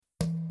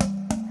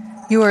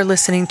You are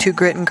listening to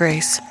Grit and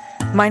Grace.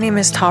 My name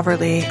is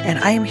Taverly, and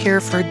I am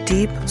here for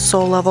deep,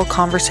 soul-level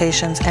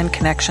conversations and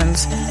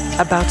connections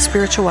about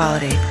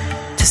spirituality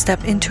to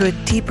step into a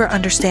deeper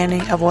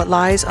understanding of what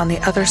lies on the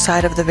other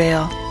side of the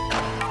veil.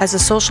 As a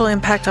social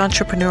impact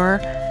entrepreneur,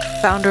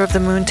 founder of the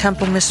Moon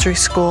Temple Mystery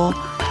School,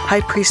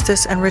 high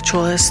priestess and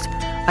ritualist,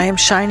 I am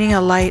shining a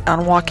light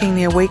on walking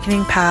the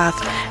awakening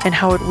path and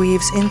how it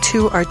weaves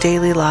into our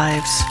daily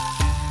lives.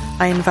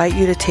 I invite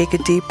you to take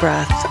a deep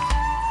breath,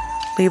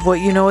 leave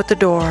what you know at the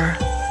door,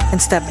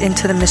 and step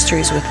into the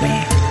mysteries with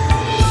me.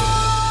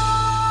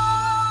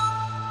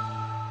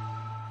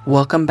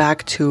 Welcome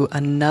back to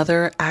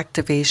another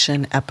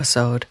activation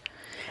episode.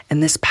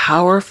 And this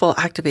powerful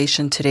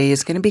activation today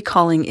is going to be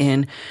calling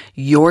in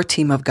your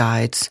team of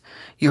guides,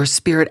 your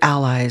spirit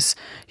allies,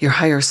 your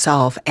higher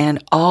self,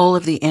 and all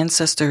of the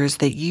ancestors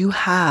that you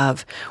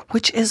have,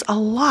 which is a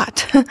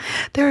lot.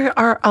 There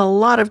are a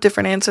lot of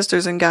different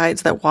ancestors and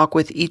guides that walk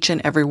with each and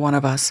every one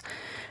of us.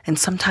 And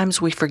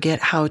sometimes we forget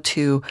how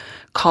to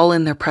call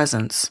in their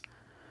presence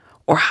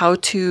or how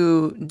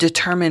to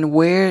determine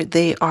where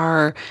they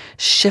are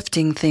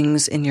shifting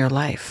things in your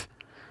life.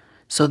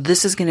 So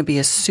this is going to be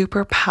a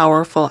super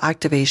powerful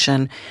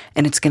activation,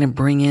 and it's going to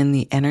bring in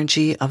the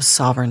energy of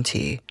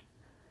sovereignty.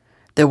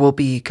 There will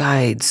be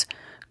guides,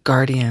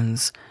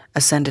 guardians,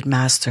 ascended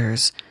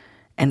masters,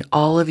 and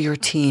all of your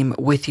team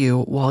with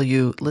you while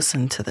you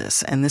listen to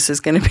this. And this is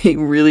going to be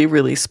really,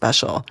 really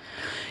special.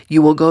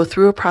 You will go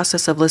through a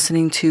process of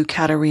listening to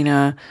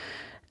Katarina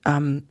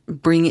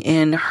bring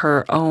in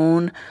her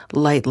own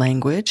light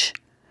language.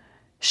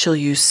 She'll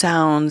use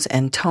sounds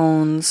and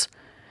tones,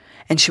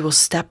 and she will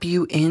step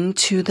you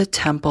into the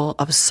temple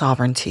of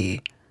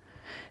sovereignty.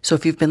 So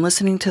if you've been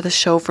listening to the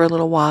show for a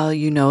little while,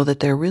 you know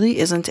that there really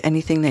isn't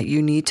anything that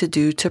you need to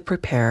do to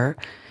prepare,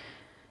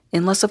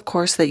 unless, of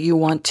course, that you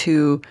want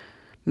to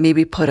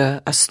maybe put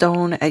a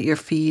stone at your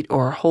feet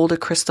or hold a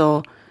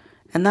crystal.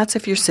 And that's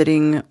if you're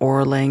sitting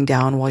or laying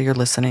down while you're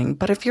listening.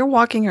 But if you're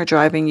walking or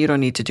driving, you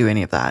don't need to do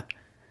any of that.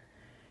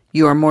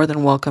 You are more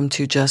than welcome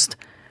to just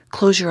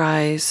close your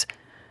eyes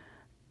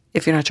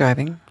if you're not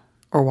driving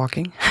or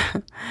walking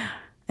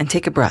and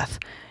take a breath.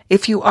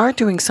 If you are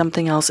doing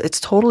something else, it's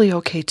totally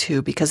okay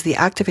too, because the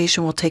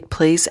activation will take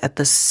place at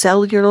the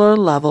cellular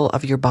level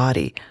of your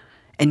body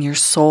and your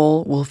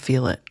soul will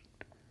feel it.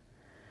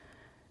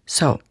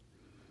 So,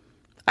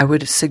 I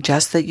would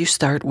suggest that you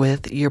start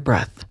with your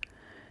breath.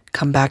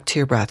 Come back to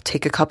your breath.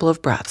 Take a couple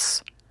of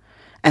breaths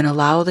and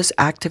allow this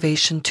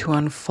activation to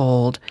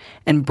unfold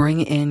and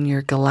bring in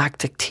your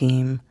galactic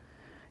team,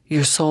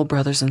 your soul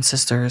brothers and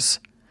sisters,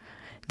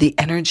 the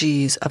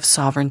energies of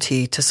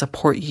sovereignty to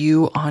support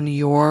you on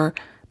your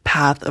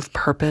path of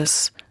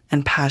purpose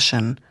and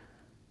passion.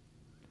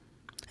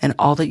 And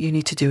all that you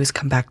need to do is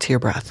come back to your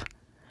breath.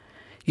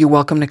 You're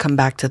welcome to come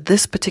back to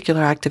this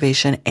particular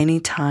activation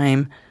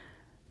anytime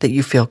that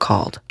you feel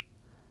called.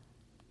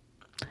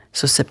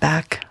 So sit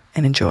back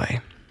and enjoy.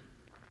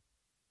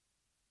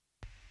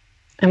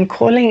 I'm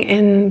calling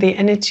in the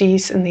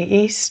energies in the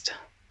east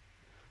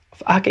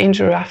of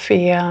Archangel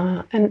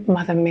Raphael and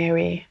Mother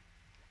Mary,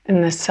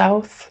 in the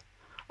south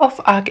of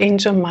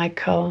Archangel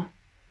Michael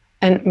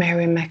and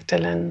Mary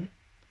Magdalene,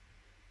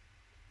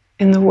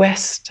 in the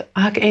west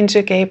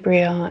Archangel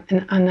Gabriel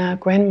and Anna,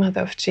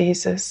 grandmother of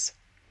Jesus,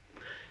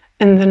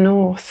 in the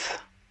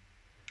north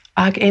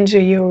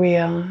Archangel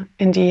Uriel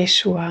and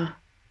Yeshua,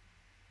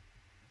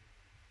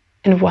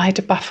 and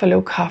white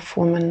buffalo calf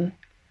woman.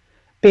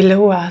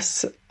 Below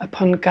us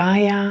upon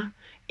Gaia,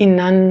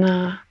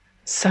 Inanna,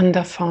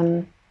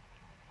 Sandalphon,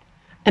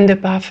 and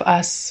above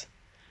us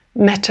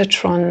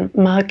Metatron,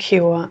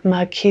 Melchior,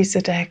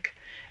 Melchizedek,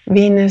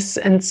 Venus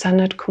and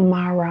Sanat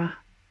Kumara,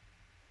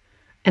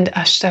 and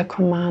Ashtar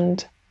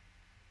Command.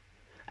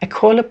 I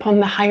call upon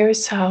the higher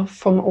self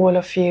from all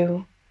of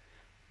you.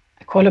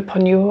 I call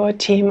upon your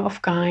team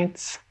of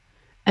guides,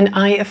 and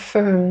I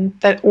affirm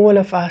that all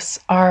of us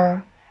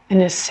are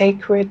in a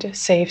sacred,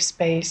 safe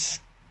space.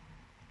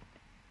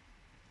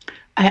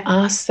 I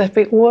ask that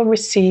we all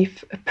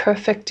receive a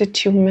perfect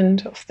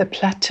attunement of the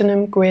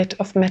platinum grid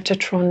of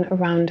Metatron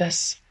around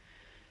us,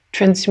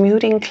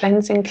 transmuting,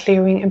 cleansing,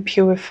 clearing, and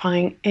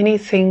purifying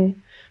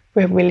anything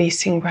we're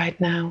releasing right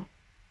now.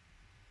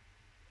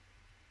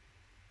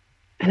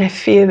 And I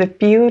feel the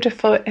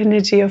beautiful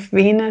energy of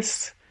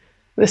Venus,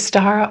 the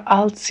star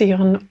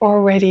Alcyon,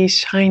 already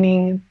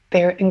shining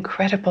their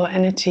incredible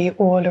energy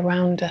all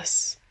around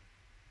us.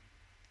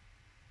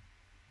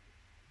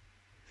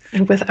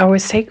 And with our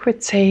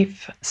sacred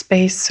safe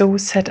space so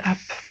set up,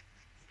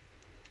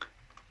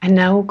 I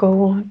now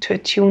go to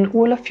attune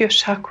all of your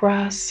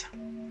chakras.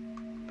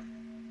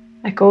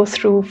 I go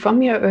through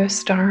from your Earth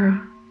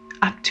Star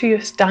up to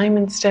your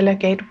Diamond Stellar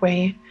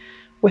Gateway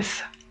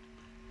with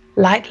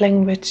light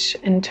language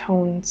and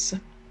tones.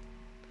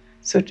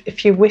 So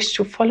if you wish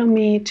to follow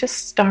me,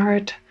 just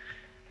start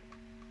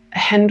a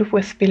hand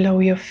width below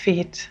your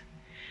feet.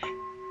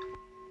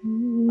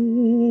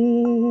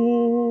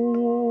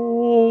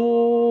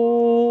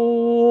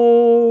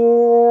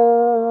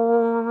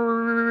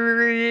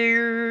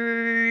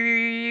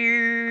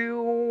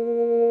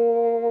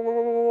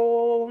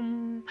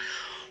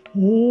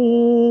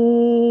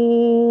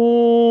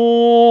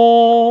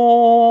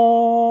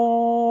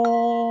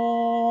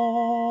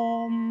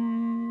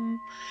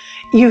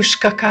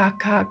 Yushka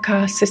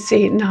ka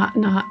sisi na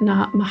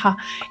maha.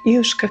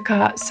 Yushka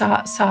ka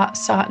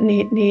sa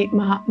ni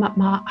ma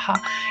ha.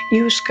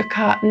 Yushka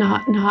ka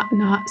na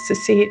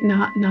sisi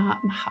na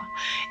maha.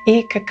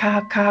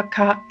 Eka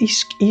ka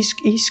isk ki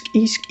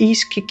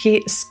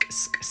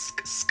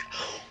sk.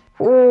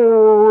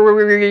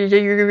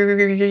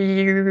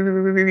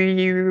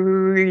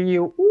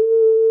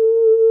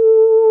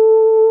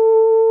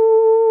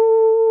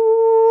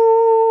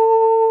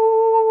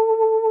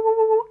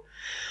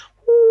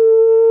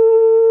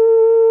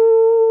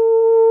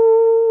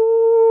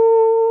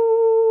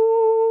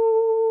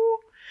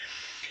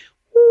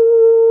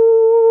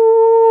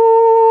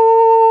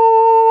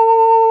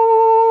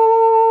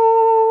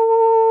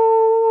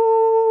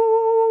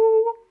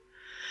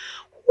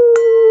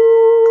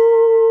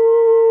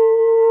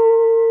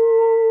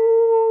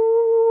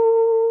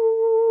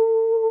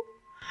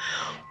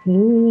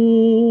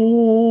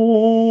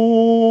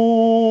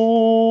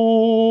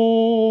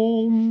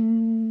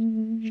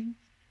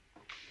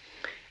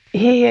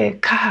 E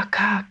ka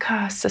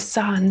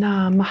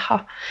sasana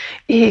maha.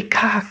 E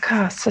ka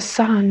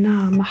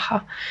sasana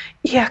maha.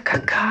 Ya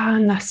ka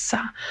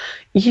nasa.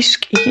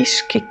 Ishk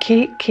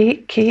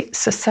ke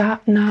sasa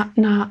na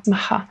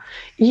maha.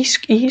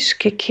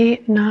 Ishk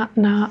ke na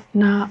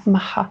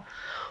maha.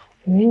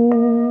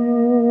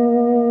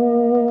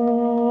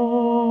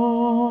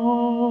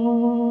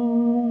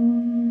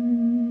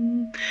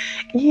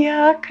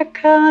 Ya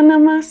kakana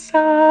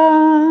masa,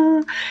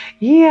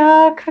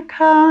 ya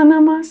kakana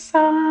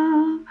masa,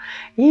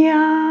 ya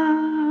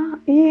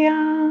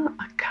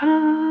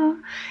aka,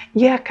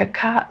 ya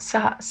kaka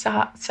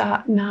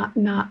sa na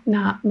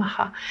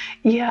maha,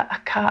 ya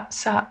aka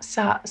sa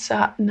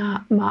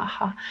na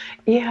maha,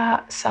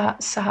 ya sa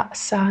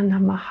na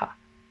maha,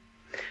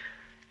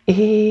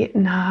 e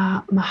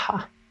na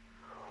maha.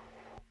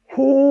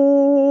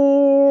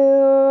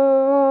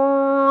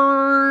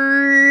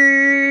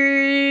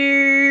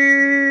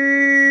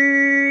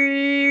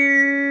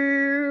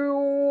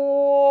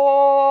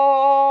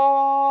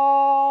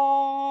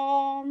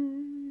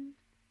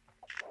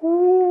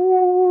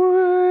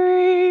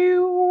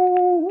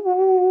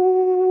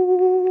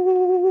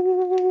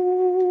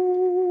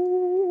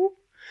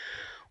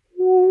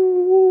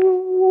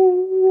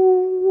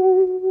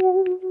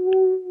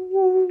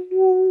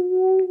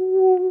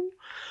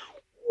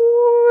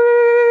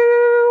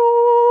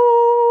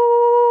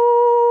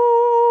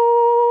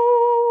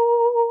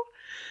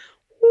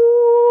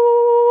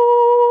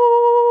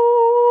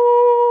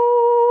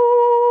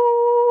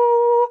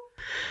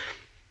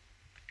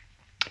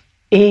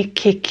 E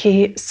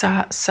ke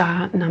sa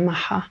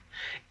namaha.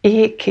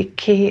 E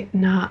ke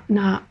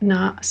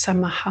na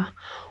samaha.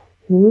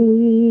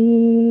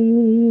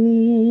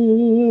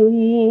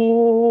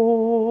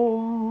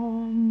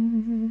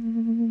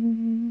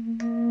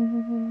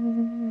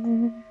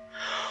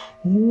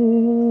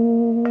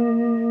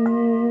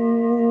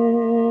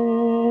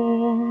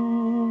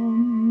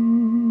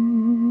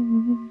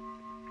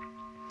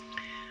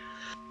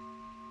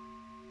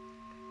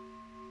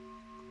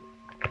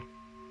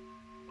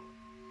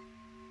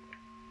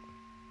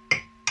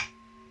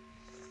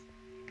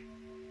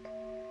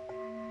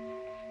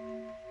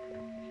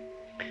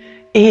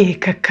 E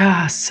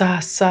kaka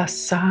sa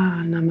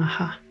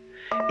namaha.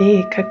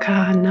 E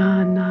kaka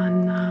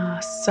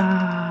na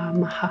sa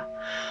maha.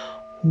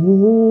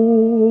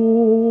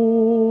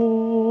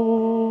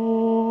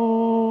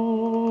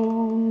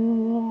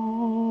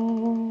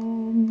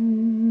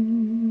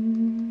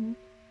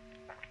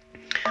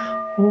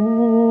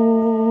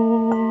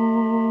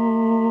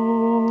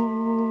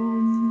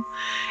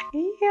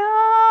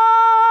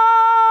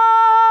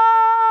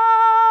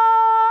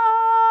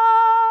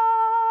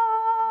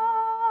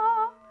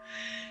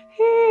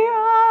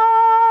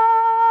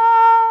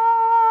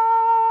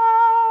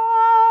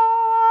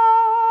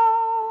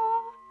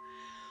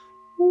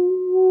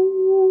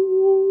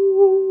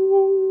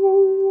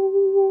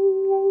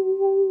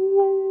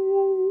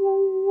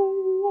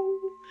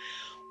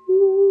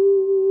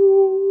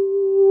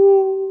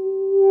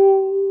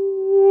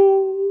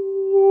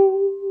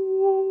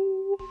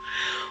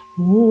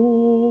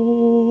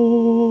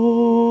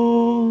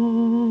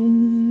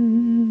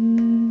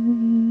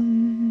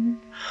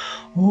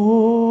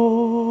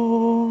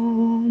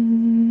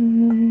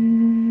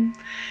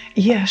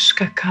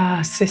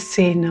 Yeshkaka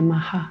sese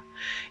namaha.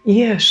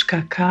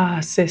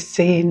 Yeshkaka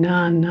sese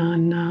na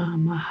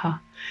maha.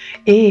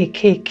 E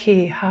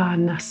ke ha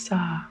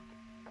nasa.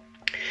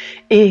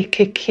 E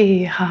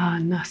ke ha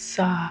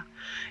nasa.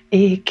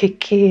 E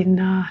ke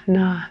na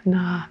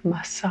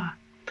masa.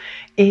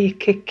 E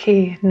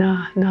ke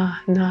na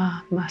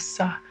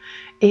masa.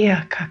 E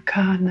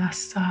kaka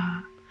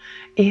nasa.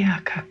 E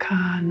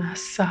kaka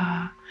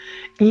nasa.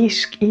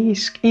 Ishk.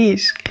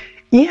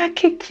 Ya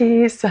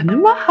ke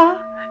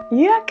sanamaha.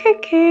 Ya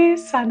ke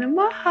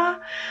sanamaha.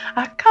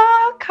 Aka.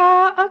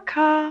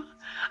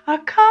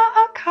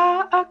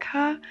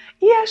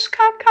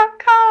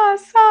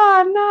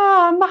 Yashkakakasana.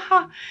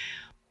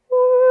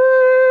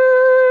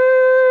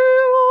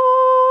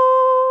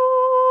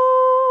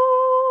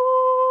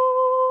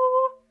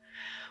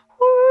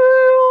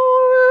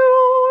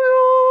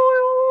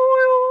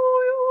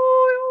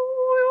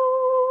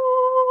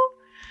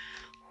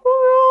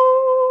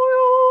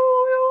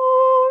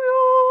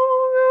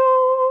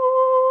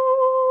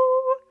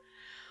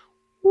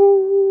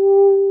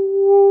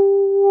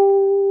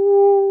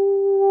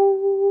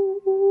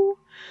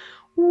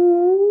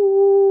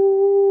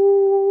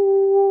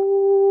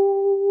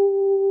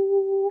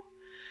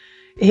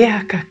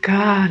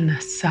 Eakakana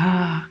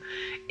sa,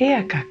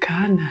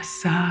 eakakana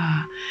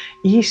sa,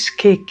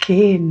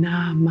 ishkeke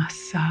na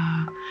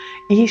masa,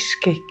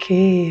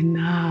 ishkeke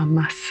na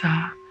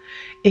masa,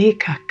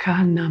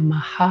 ekakana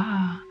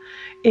maha,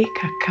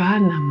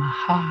 ekakana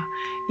maha,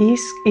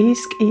 keke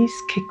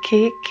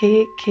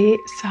ke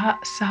sa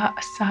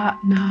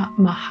na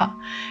maha,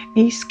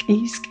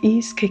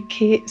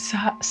 keke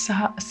sa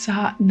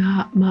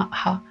na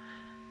maha.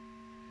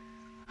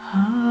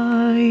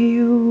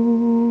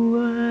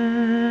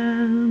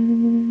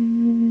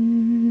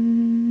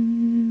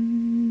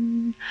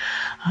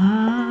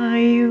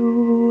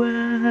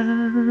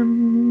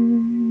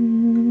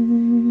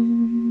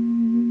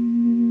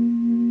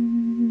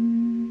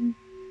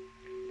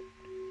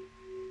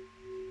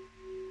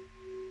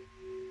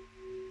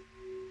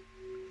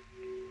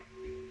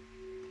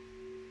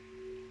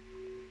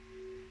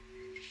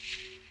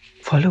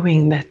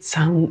 Following that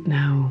sound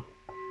now,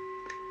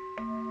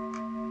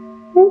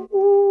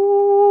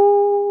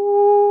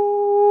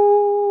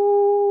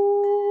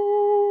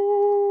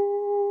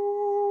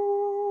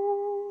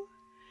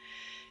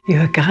 you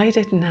are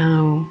guided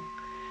now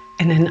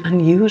in an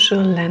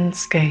unusual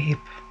landscape.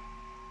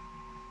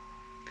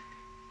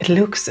 It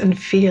looks and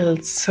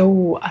feels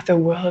so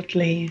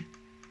otherworldly.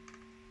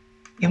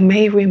 You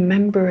may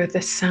remember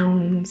the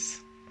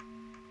sounds.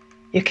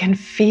 You can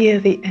feel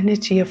the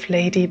energy of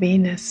Lady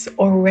Venus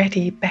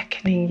already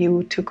beckoning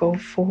you to go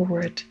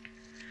forward,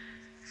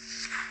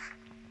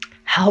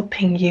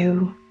 helping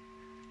you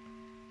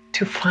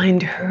to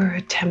find her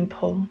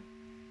temple,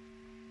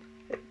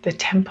 the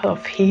temple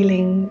of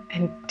healing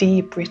and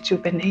deep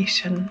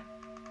rejuvenation.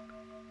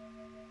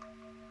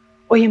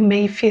 Or you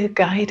may feel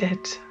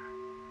guided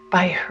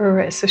by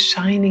her as a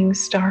shining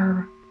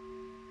star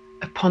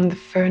upon the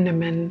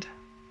firmament.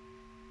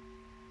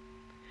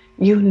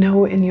 You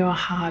know in your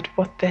heart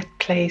what that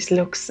place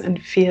looks and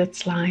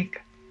feels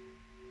like.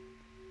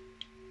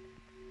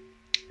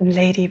 And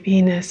Lady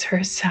Venus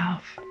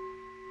herself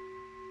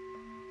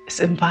is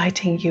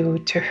inviting you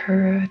to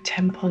her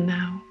temple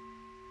now.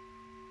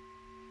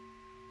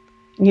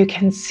 And you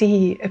can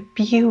see a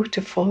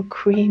beautiful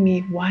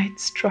creamy white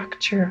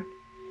structure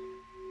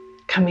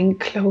coming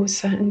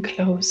closer and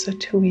closer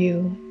to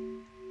you.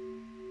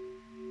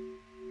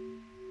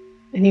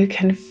 And you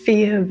can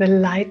feel the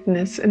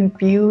lightness and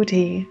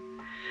beauty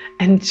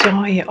and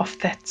joy of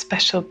that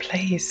special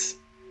place.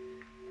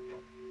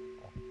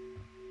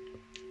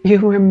 You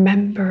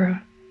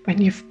remember when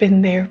you've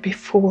been there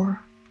before.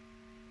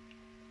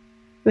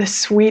 The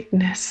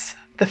sweetness,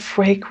 the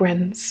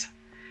fragrance,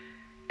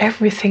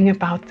 everything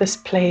about this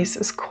place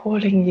is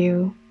calling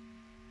you.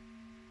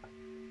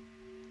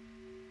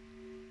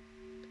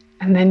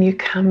 And then you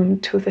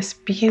come to this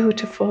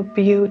beautiful,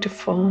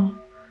 beautiful,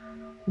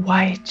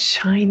 white,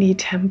 shiny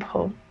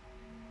temple.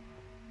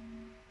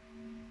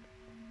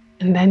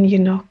 And then you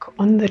knock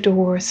on the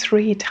door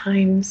 3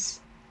 times,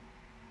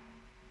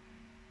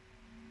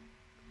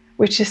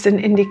 which is an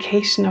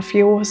indication of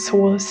your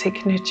soul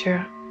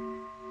signature.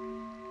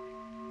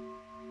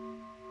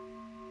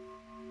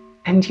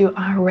 And you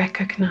are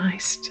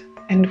recognized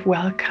and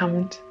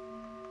welcomed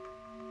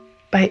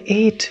by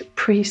 8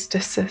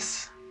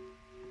 priestesses.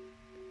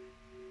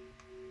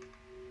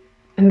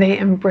 And they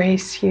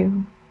embrace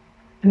you,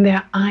 and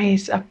their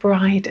eyes are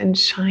bright and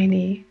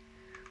shiny,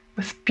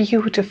 with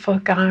beautiful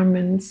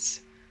garments,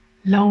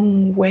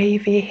 long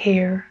wavy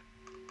hair.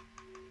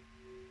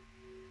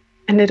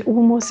 And it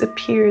almost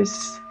appears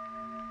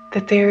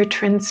that they are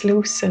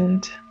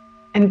translucent,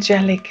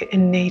 angelic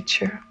in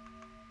nature.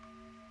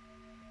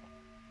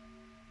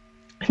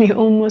 And you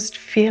almost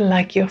feel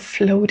like you're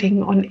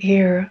floating on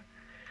air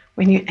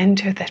when you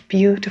enter that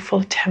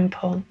beautiful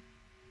temple.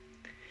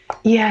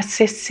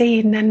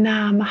 Yasesina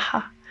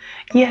namaha,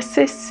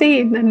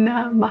 Yasesina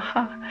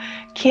namaha,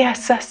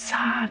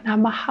 Kiasasana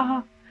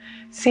namaha,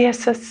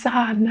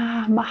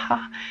 Siasasana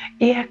namaha,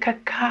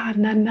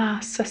 Iakakana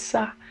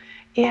nasasa,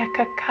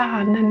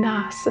 Iakakana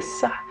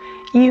nasasa,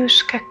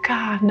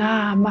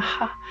 Yushkakana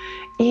namaha,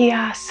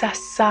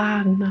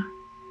 Iasasana,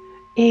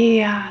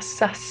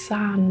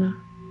 Iasasana.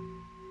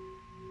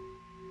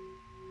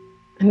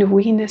 And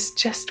Venus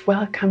just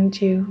welcomed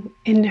you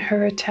in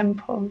her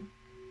temple.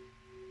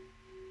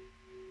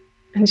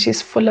 And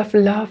she's full of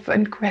love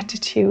and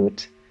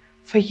gratitude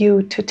for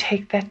you to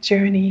take that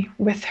journey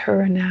with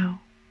her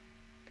now.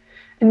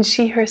 And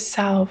she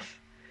herself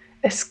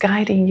is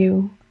guiding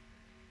you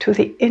to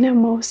the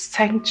innermost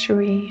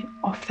sanctuary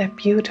of that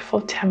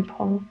beautiful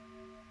temple.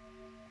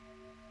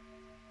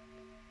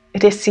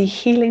 It is the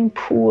healing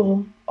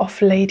pool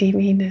of Lady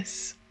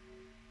Venus.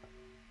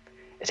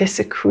 It is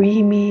a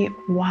creamy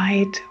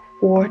white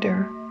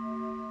water.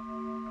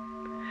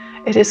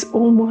 It is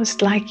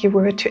almost like you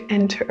were to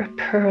enter a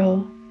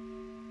pearl.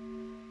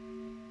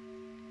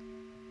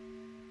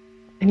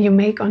 And you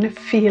may gonna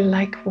feel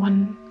like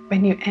one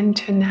when you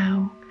enter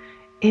now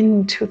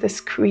into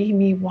this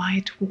creamy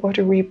white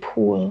watery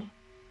pool.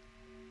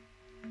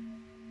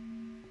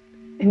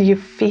 And you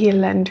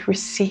feel and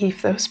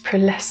receive those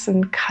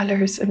pearlescent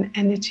colors and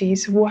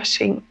energies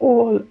washing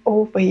all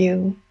over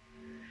you.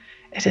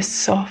 It is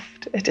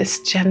soft, it is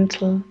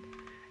gentle,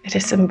 it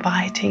is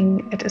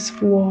inviting, it is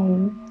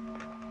warm.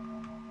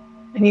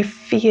 And you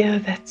feel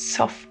that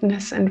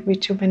softness and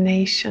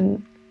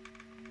rejuvenation.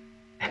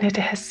 And it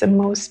has the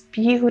most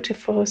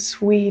beautiful,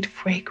 sweet,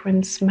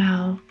 fragrant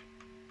smell.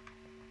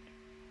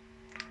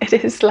 It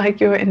is like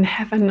you're in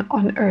heaven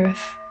on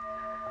earth.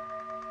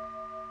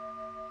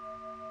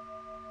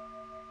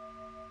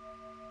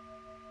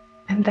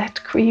 And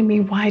that creamy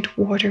white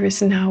water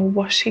is now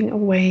washing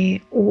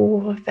away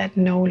all that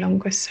no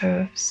longer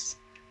serves.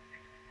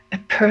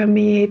 It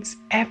permeates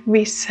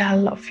every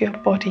cell of your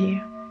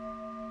body,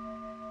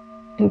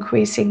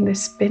 increasing the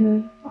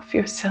spin of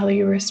your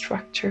cellular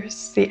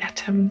structures, the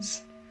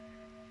atoms.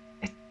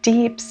 A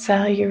deep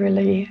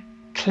cellularly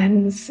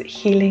cleanse,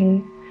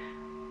 healing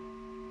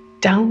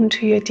down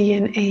to your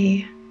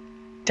DNA,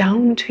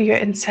 down to your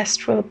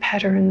ancestral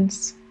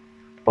patterns,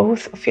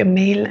 both of your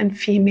male and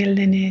female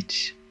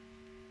lineage.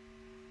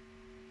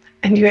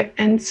 And your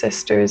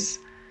ancestors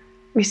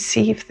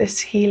receive this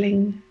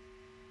healing,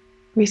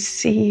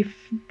 receive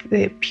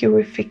the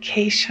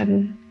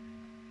purification,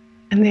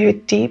 and they're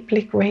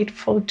deeply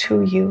grateful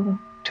to you,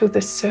 to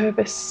the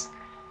service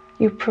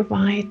you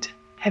provide,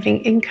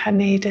 having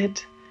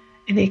incarnated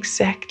in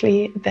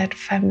exactly that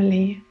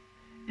family,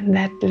 in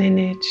that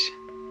lineage,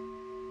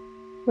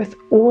 with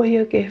all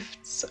your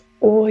gifts,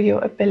 all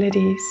your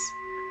abilities.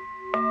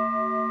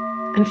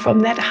 And from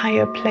that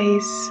higher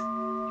place,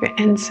 your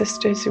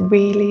ancestors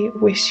really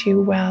wish you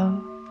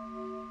well.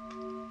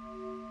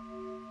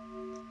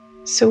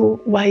 So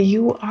while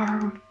you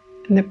are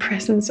in the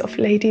presence of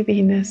Lady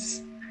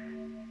Venus,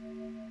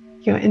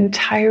 your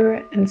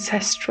entire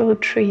ancestral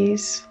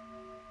trees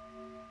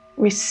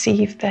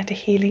receive that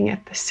healing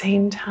at the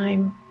same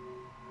time,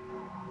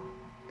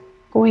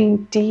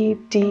 going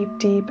deep, deep,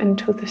 deep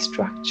into the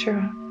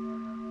structure,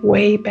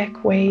 way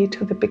back way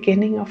to the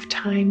beginning of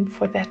time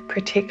for that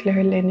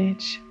particular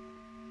lineage.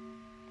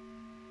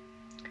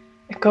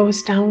 It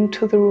goes down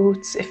to the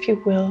roots, if you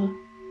will.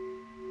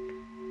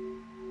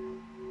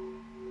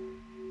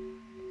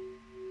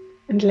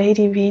 And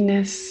Lady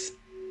Venus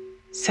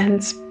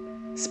sends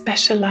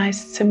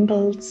specialized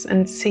symbols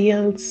and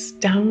seals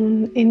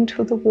down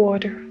into the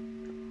water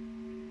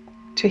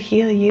to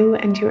heal you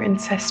and your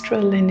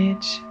ancestral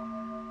lineage.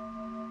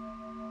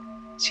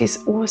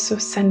 She's also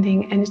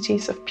sending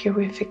energies of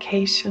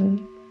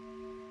purification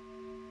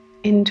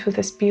into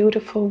this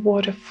beautiful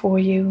water for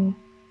you,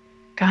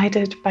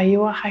 guided by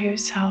your higher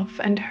self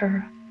and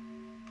her.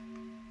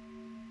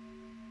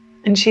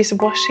 And she's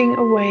washing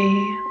away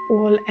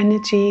all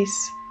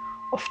energies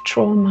of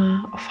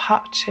trauma, of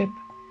hardship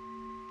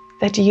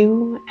that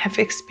you have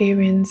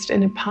experienced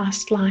in a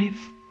past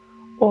life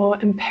or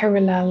in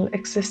parallel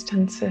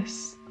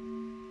existences.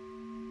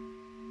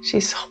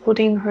 She's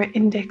holding her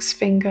index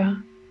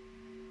finger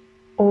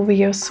over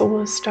your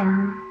soul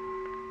star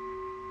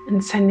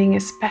and sending a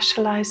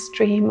specialized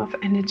stream of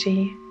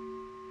energy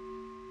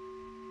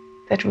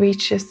that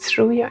reaches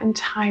through your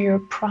entire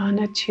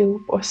prana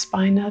tube or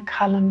spinal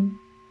column,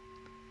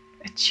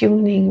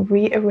 attuning,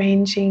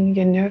 rearranging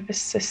your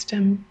nervous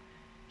system,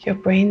 your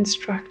brain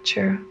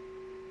structure,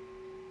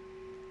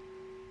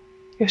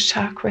 your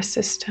chakra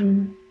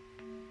system,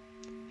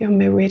 your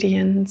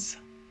meridians.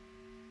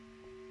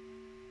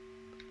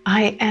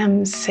 I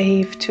am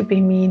safe to be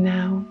me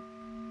now.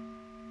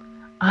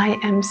 I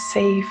am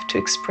safe to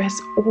express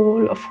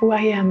all of who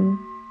I am.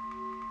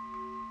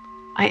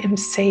 I am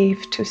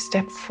safe to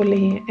step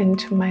fully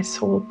into my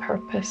soul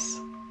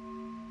purpose.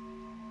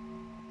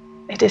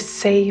 It is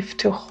safe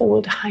to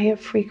hold higher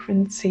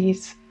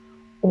frequencies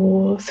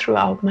all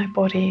throughout my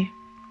body.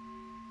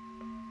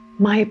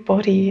 My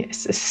body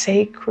is a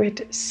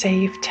sacred,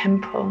 safe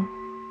temple.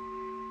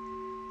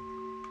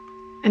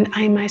 And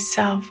I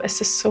myself,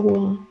 as a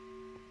soul,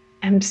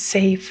 am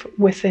safe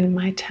within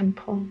my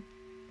temple.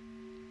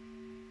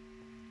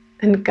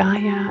 And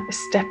Gaia is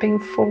stepping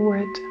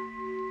forward,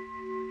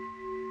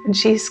 and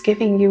she's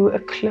giving you a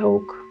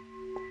cloak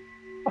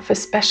of a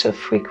special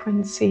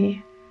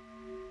frequency.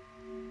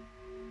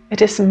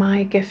 It is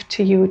my gift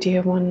to you,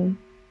 dear one.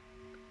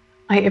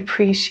 I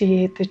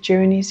appreciate the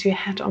journeys you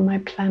had on my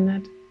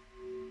planet,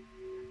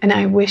 and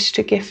I wish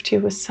to gift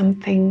you with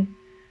something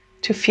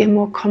to feel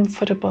more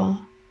comfortable,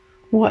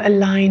 more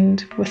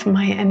aligned with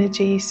my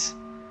energies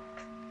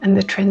and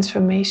the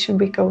transformation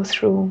we go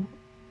through.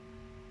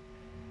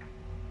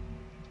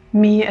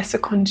 Me as a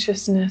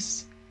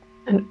consciousness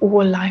and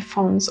all life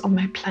forms on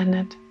my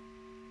planet.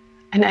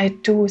 And I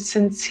do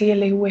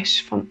sincerely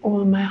wish from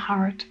all my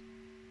heart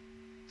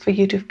for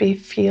you to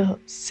feel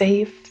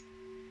safe,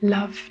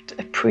 loved,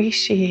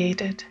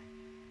 appreciated.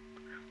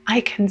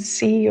 I can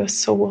see your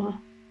soul.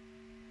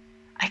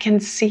 I can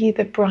see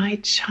the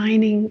bright,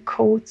 shining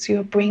codes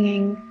you're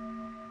bringing,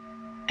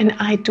 and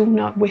I do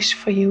not wish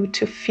for you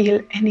to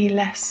feel any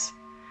less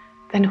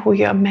than who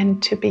you are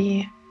meant to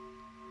be.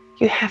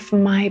 You have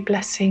my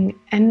blessing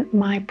and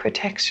my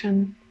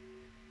protection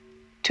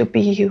to be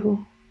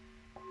you.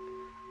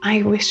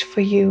 I wish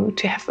for you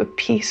to have a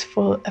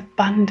peaceful,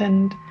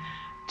 abundant,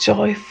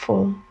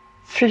 joyful,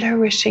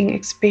 flourishing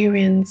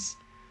experience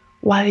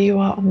while you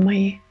are on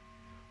me,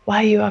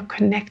 while you are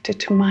connected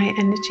to my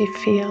energy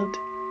field.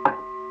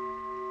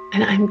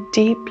 And I'm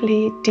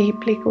deeply,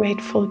 deeply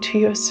grateful to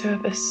your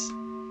service,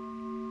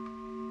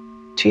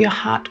 to your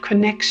heart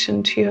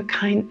connection, to your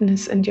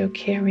kindness and your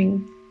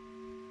caring.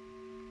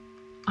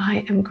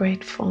 I am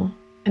grateful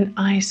and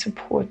I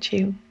support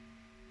you.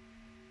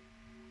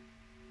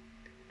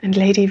 And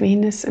Lady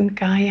Venus and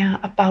Gaia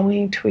are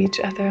bowing to each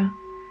other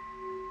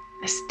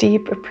as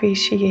deep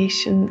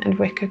appreciation and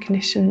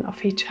recognition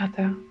of each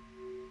other.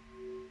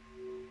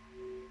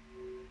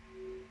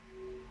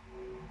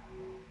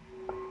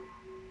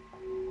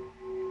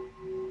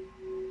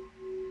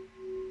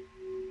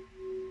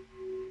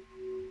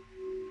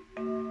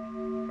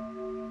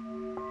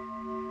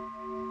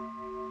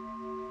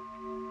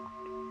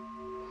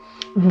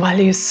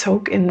 While you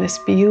soak in this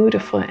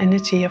beautiful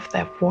energy of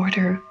that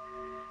water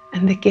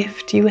and the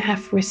gift you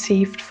have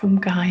received from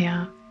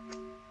Gaia,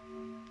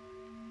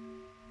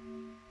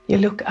 you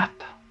look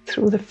up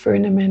through the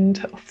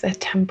firmament of their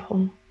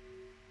temple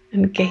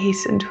and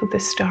gaze into the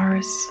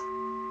stars,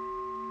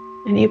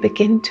 and you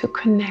begin to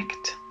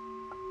connect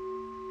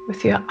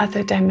with your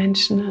other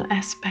dimensional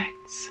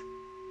aspects,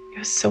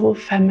 your soul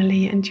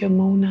family and your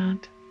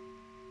monad.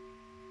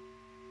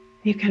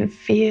 You can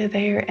feel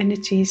their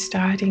energy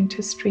starting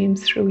to stream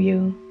through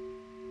you,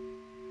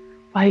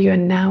 while you're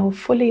now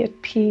fully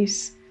at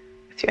peace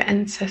with your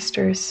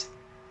ancestors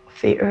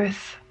of the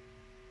earth.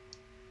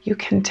 You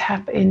can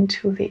tap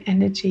into the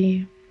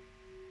energy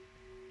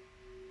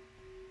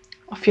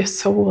of your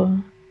soul,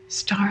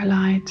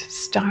 starlight,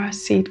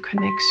 starseed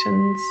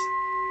connections.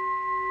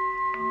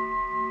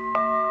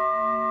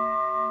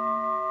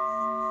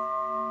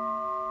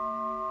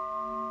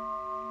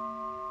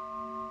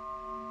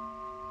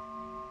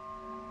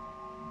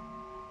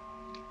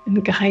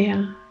 And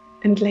Gaia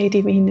and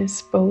Lady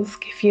Venus both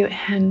give you a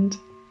hand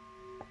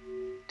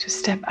to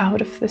step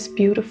out of this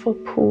beautiful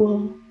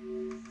pool,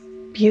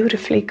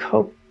 beautifully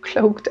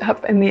cloaked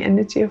up in the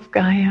energy of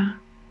Gaia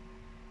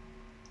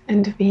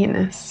and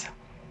Venus.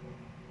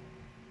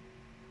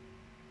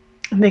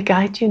 And they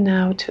guide you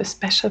now to a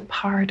special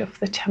part of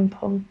the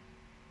temple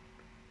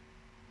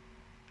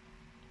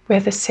where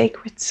the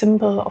sacred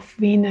symbol of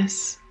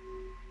Venus,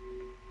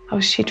 how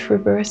she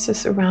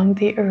traverses around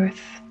the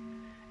earth,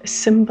 a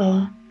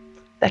symbol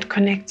that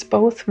connects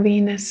both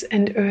Venus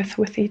and Earth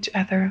with each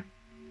other,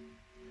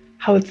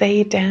 how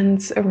they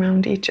dance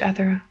around each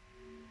other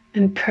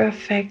in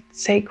perfect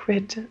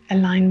sacred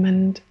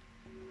alignment.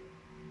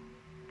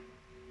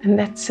 And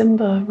that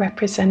symbol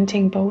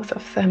representing both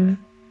of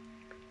them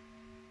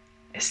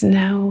is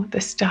now the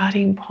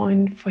starting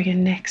point for your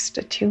next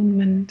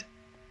attunement.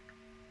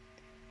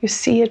 You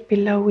see it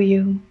below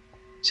you,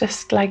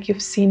 just like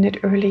you've seen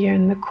it earlier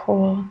in the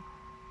call.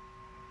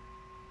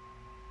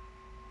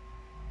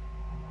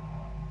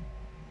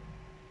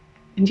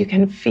 And you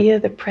can feel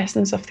the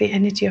presence of the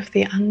energy of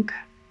the Ankh,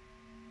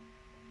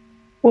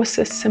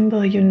 Ursa's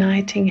symbol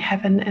uniting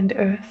heaven and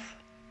earth,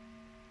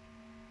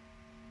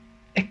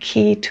 a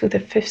key to the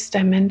fifth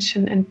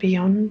dimension and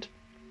beyond.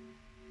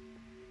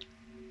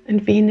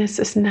 And Venus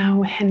is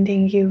now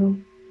handing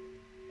you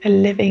a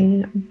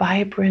living,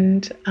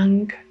 vibrant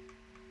Ankh.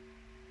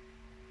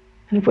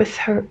 And with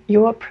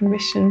your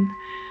permission,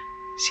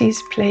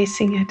 she's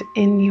placing it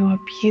in your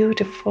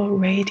beautiful,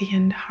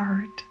 radiant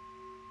heart.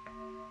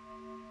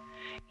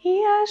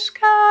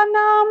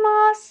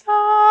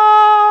 Yashkanamasa,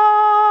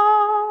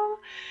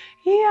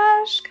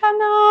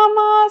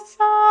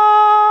 Yashkanamasa,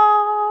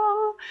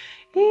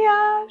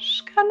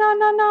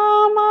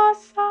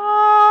 Yashkananamasa,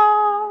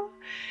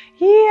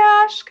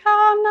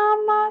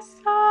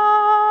 Yashkanamasa,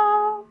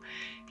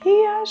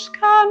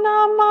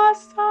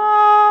 Yashkanamasa,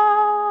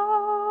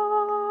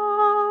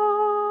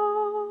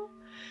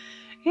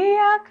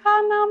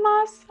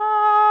 Yakanamasa.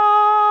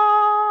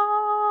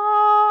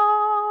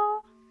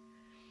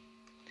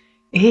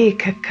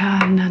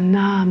 Ekakana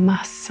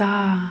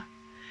masa,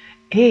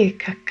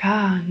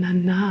 ekakana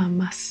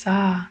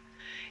masa,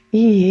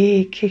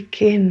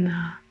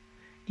 iekekena,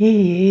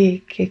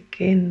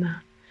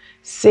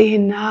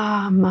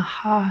 sena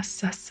maha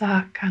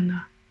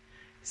sasakana,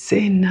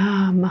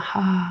 sena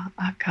maha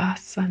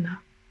akasana,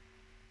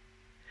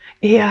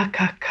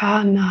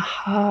 eakakana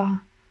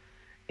ha,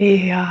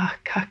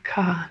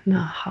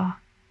 eakakana ha.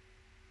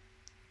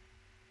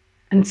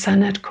 And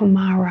Sanat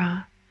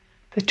Kumara,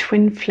 the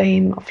twin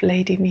flame of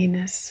Lady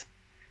Venus,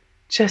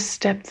 just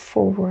stepped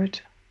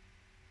forward,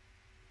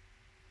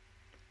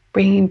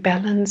 bringing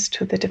balance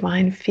to the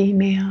divine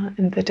female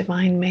and the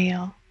divine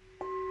male,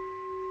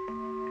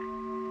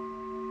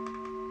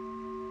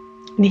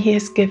 And He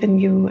has given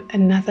you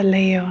another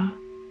layer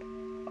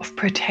of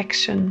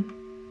protection,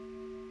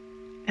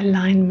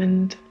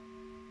 alignment,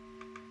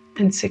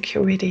 and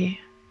security.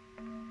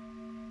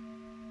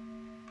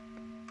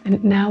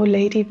 And now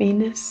Lady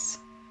Venus,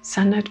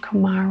 Sanat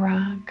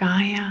Kumara,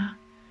 Gaia,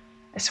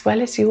 as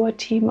well as your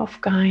team of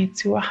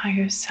guides, your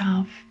higher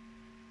self,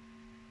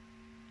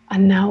 are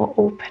now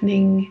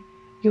opening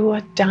your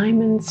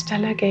diamond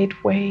stellar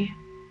gateway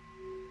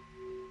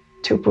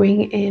to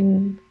bring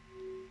in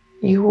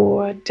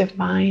your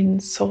divine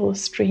soul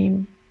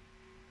stream.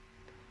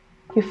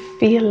 You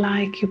feel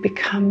like you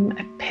become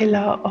a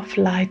pillar of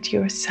light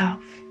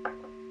yourself,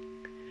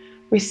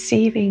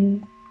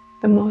 receiving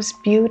the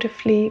most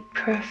beautifully,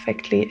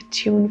 perfectly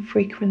attuned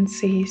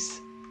frequencies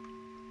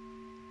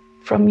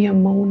from your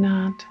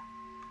monad,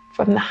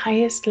 from the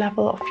highest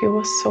level of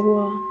your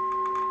soul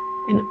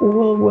in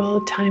all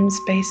world, time,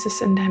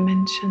 spaces, and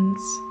dimensions.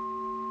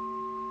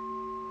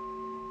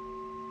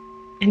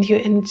 And you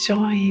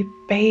enjoy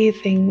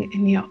bathing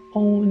in your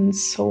own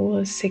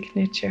soul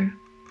signature,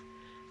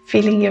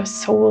 feeling your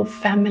soul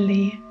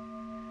family,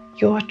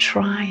 your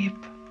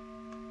tribe,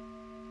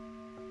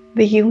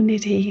 the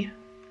unity,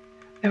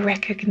 the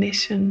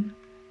recognition,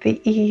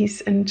 the ease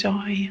and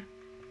joy.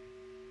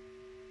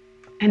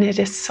 And it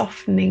is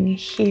softening,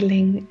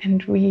 healing,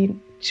 and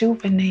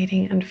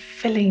rejuvenating and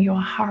filling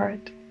your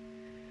heart.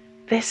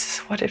 This is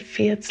what it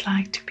feels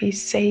like to be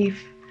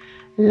safe,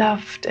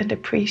 loved, and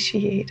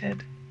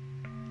appreciated.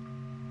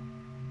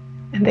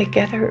 And they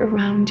gather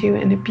around you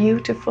in a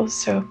beautiful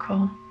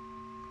circle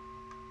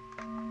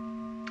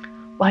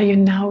while you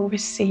now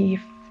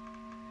receive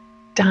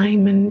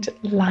diamond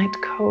light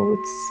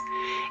codes.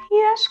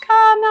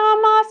 Yeshkana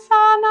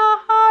masana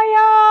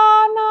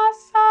hayana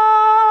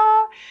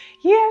sa.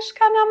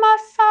 Yeshkana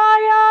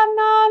masaya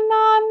na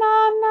na na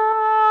na.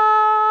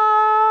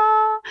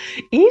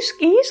 Ish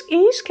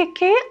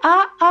ke a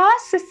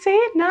se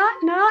na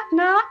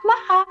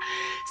maha.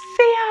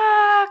 Sia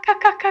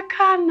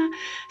kakakakana.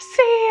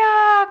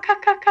 Sia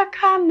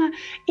kakakakana.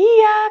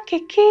 Iya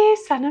ke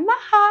sana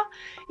maha.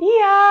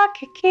 Iya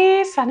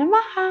ke sana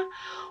maha.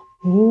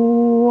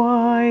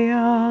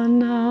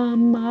 Oyana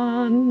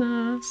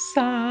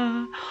manasa,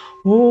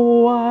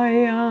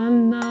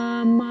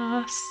 oyana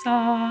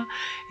masa,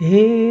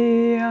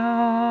 eana.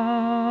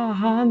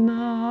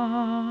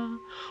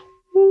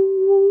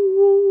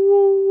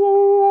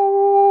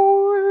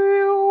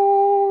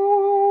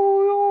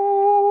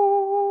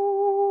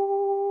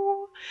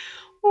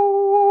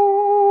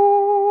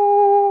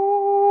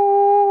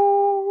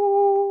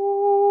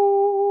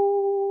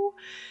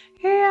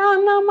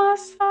 Eana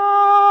masa.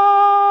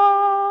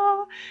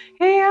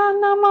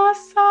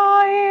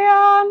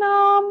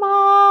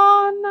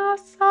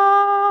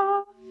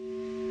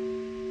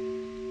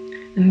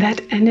 And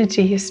that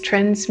energy is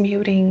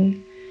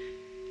transmuting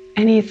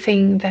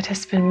anything that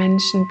has been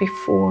mentioned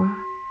before.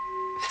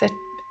 If that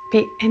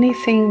be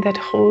anything that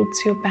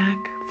holds you back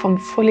from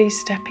fully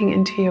stepping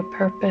into your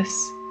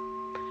purpose,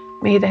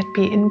 may that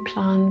be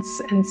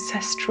implants,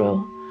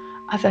 ancestral,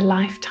 other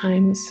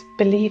lifetimes,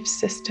 belief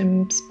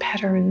systems,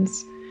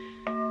 patterns.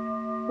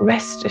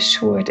 Rest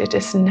assured, it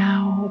is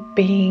now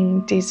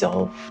being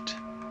dissolved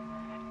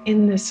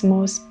in this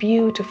most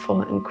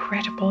beautiful,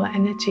 incredible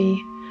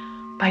energy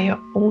by your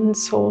own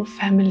soul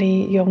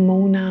family, your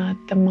monad,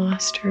 the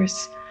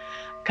masters,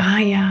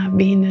 Gaia,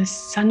 Venus,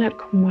 Sanat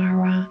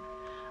Kumara,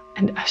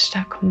 and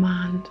Ashta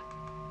Command.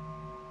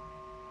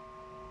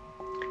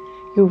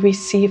 You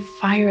receive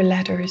fire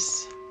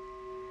letters,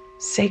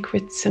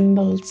 sacred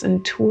symbols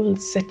and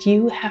tools that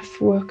you have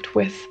worked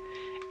with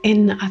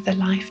in other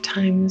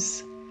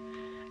lifetimes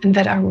and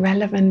that are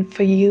relevant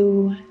for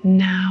you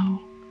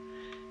now.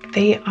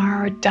 They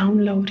are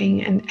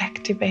downloading and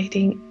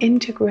activating,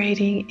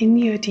 integrating in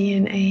your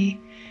DNA,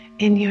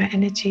 in your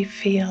energy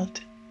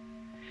field.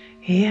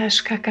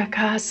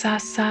 Yeshkakaka sa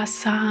sa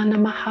sa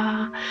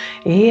namaha.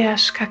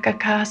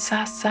 Yeshkakaka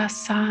sa sa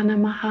sa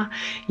namaha.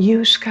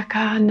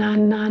 Yushkaka na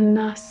na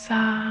na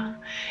sa.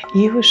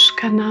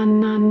 Yushka na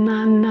na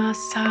na na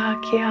sa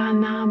kya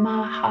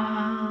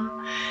namaha.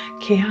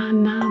 Kya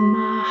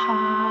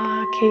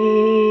namaha. Ki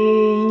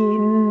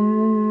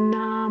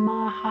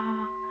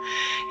namaha.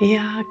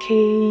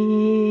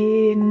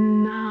 Yaki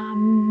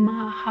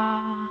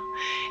namaha.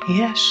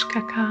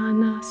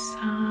 Yeshkakana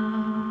sa.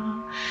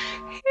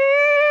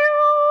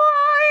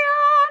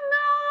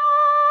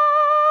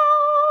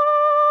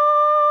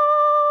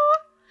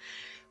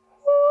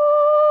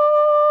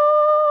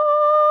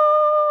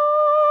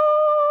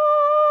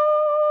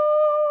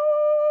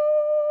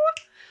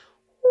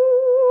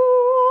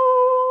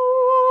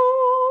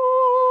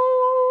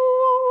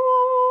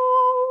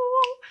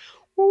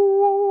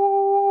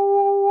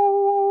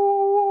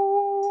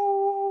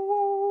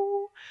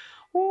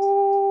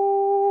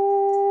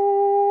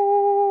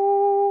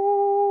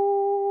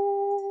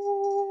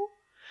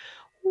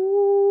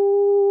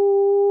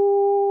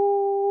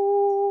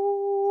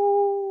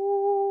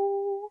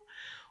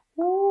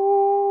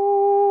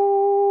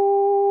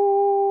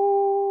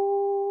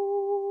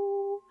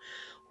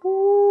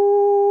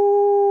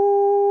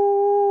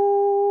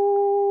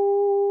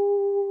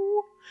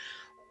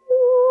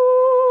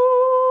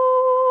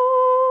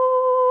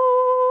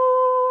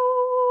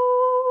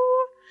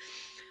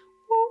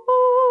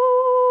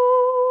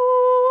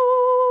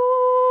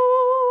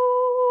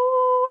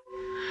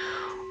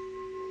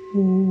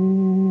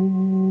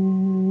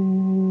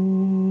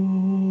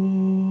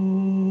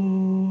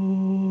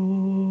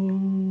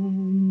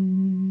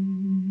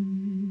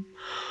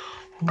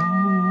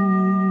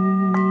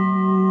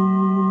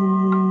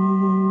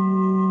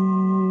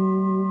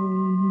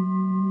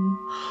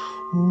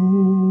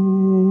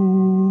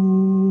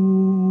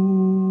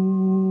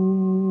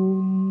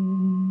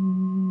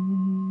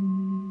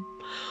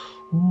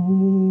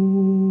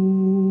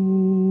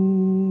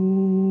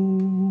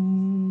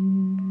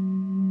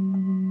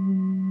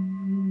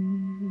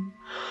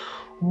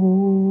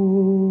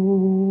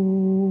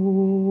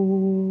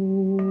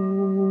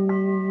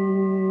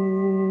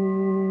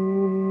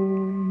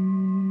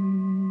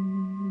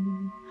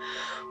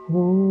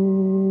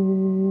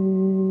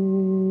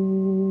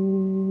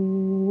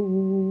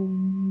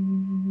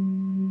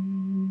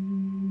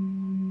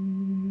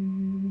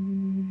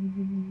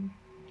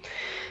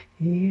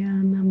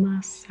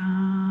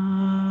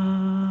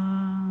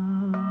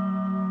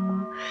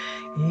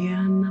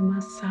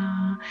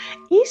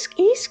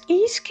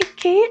 Isk,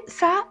 ke,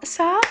 sa,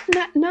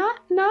 na.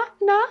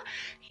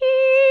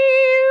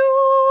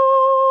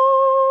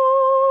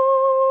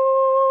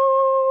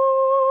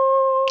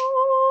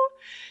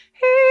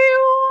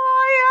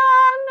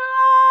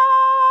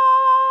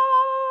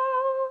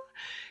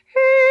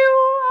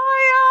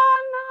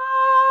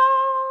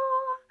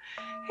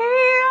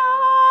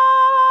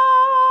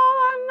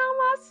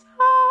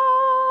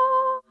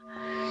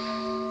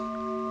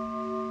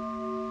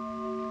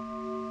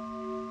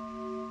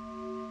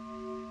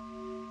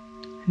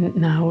 And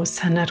now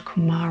Sanat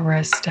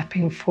Kumara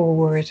stepping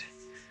forward,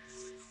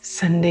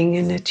 sending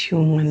in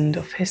attunement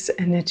of his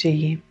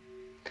energy.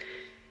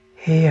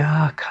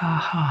 Hea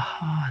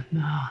kaha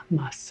na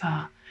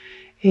masa,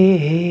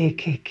 he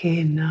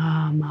ke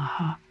na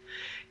maha,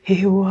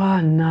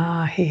 hewa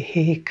na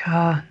he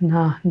ka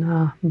na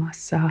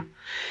masa,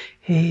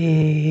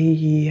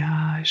 he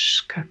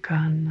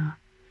yashkakana,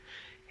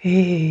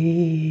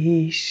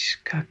 he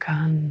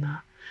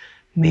ishkakana,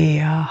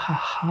 mea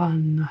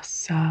hahana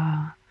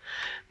sa.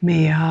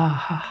 Mea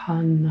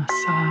hahana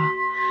sa,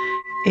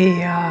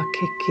 ea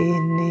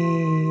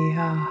kikini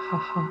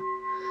haha.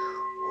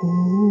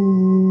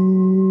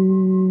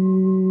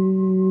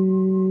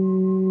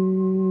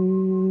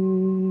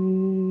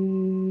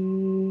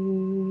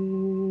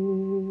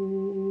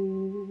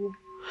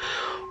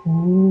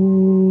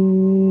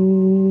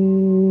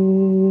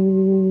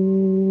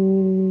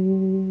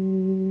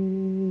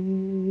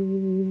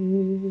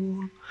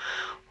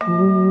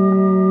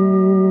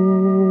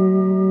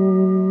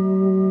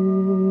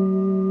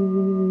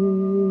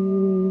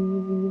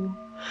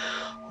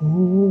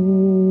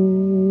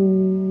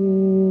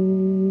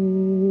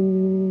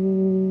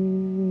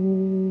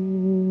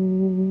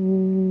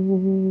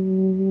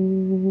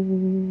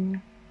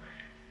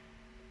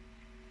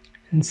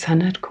 And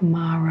Sanat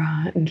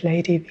Kumara and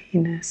Lady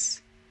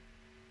Venus,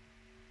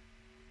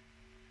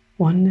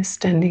 one is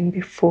standing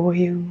before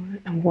you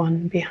and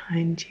one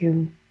behind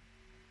you,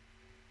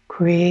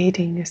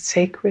 creating a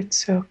sacred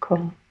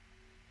circle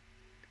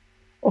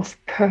of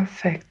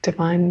perfect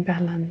divine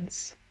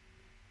balance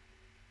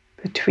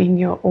between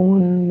your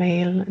own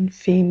male and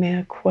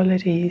female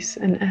qualities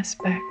and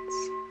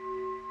aspects.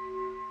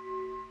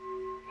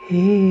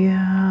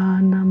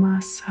 Hiya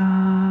namasa.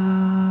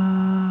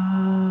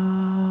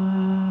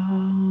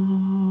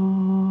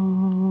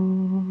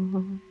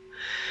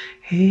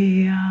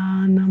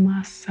 Hiya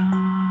namasa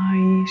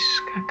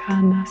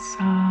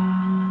ishkakanasa.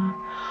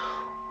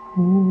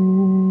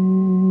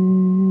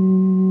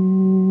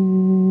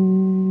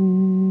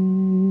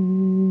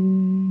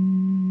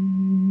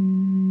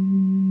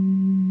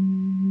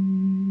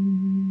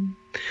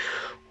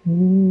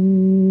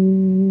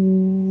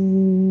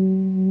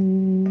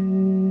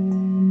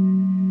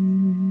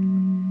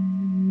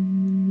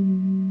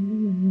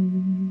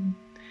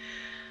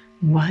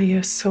 While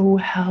you're so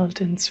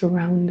held and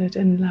surrounded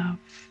in love,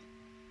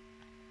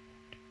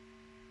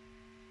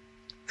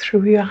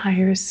 through your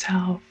higher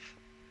self,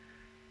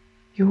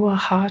 your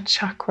heart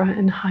chakra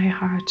and high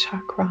heart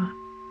chakra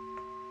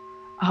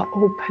are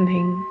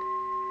opening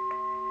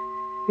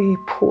the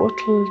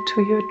portal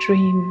to your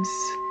dreams,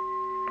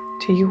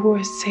 to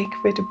your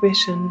sacred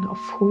vision of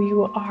who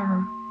you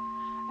are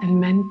and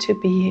meant to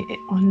be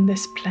on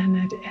this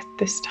planet at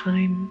this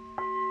time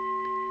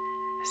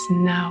is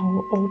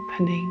now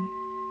opening.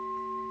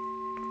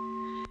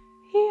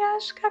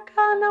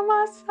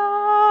 Yashkakanamasa,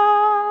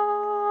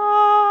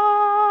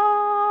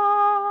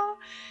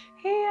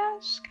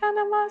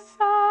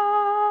 Yashkanamasa,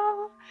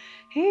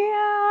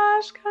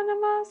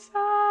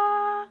 Yashkanamasa.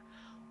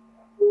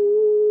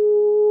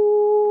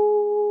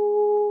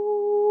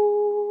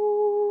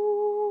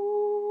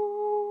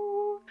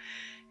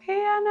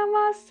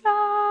 Yanamasa,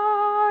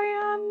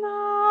 Yana,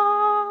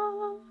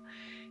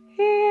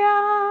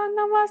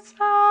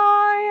 Yanamasa,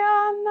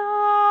 Yana.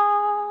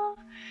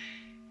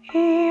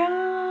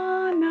 Yanamanasa,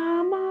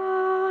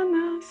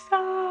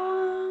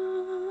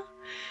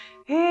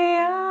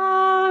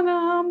 Yanamana,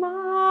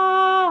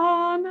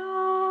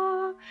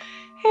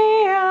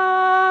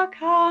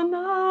 Yakanasa,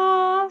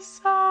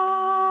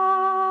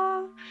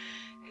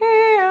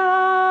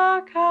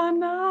 Yakanasa.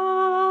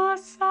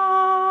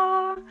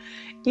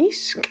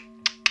 Ishk,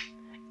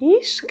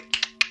 Ishk,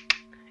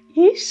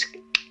 Ishk,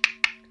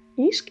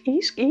 Ishk,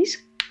 ishk, ishk.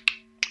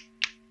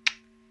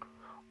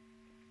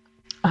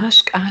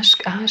 Ashk,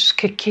 ashk, ashk,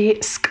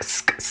 keke, sk,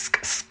 sk,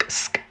 sk, sk,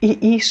 sk.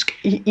 Ishk,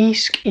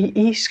 ishk,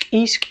 ishk,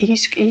 ishk,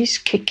 ishk,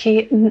 ishk,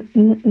 keke,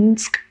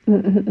 nsk,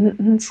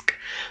 nsk,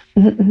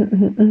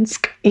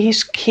 nsk,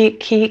 ishk,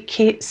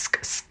 ke, sk,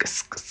 sk,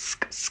 sk,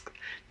 sk, sk.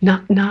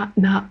 Na,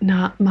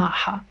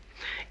 maha.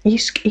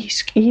 Ishk,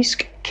 ishk,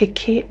 ishk,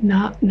 keke,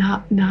 na,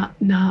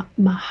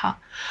 maha.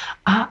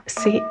 A,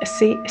 se, a,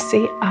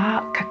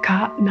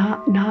 kaka, na,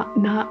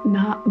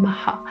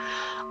 maha.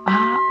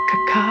 A,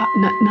 kaka,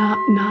 na,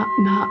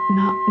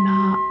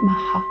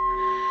 maha.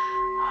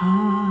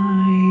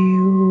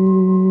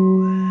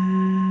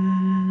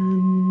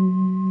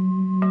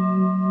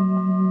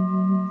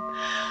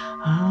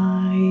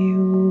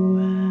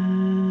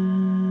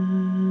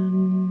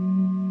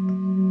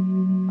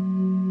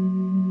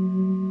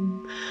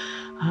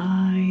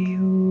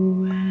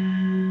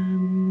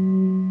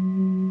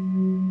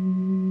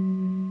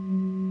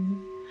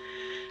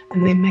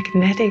 And the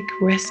magnetic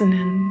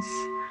resonance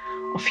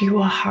of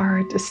your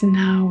heart is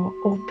now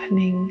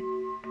opening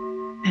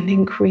and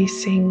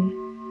increasing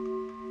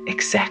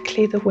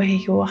exactly the way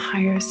your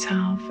higher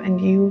self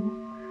and you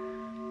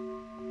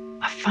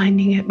are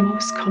finding it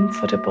most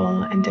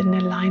comfortable and in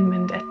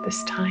alignment at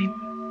this time.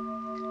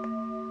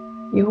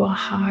 Your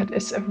heart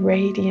is a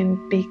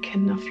radiant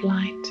beacon of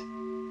light,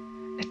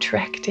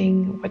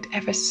 attracting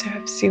whatever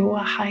serves your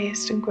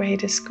highest and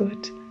greatest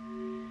good,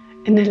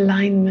 in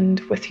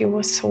alignment with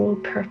your soul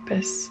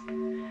purpose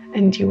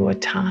and your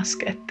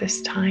task at this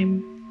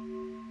time.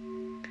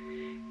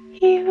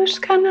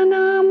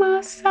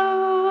 Yushkananamasa,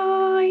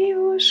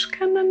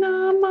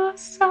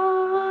 Yushkananamasa,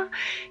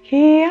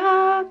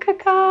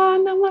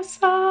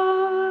 Hiakakanamasa,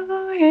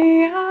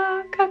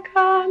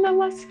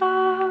 Hiakakanamasa,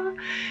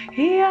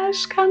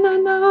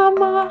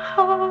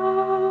 Yashkananamaha,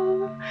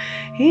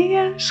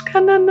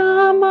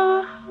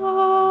 Yashkananamaha,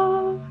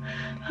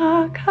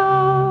 Aka.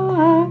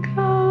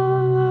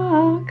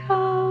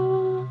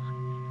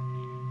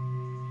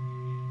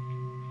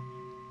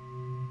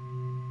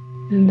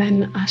 And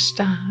then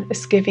Ashta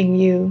is giving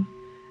you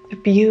a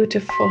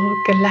beautiful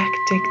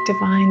galactic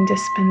divine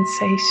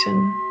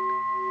dispensation.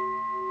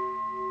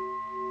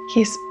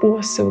 He's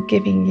also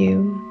giving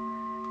you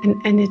an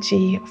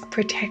energy of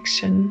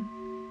protection.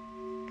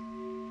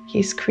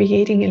 He's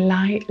creating a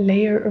light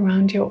layer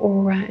around your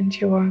aura, and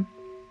your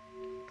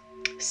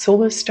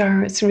soul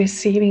star is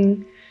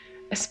receiving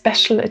a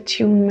special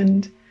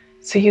attunement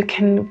so you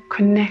can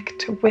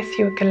connect with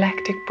your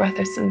galactic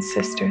brothers and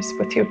sisters,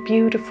 with your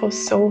beautiful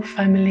soul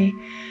family,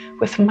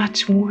 with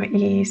much more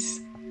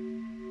ease.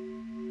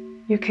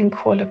 You can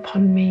call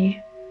upon me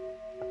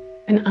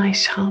and I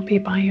shall be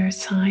by your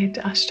side.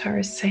 Ashtar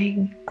is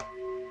saying,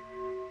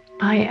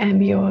 I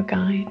am your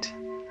guide.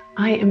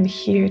 I am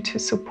here to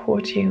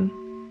support you.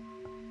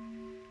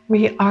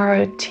 We are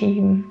a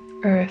team,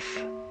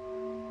 Earth.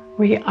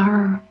 We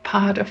are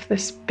part of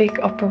this big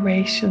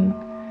operation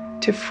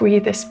to free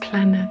this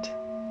planet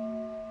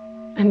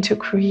and to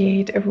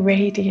create a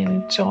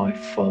radiant,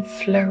 joyful,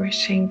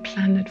 flourishing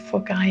planet for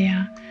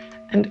Gaia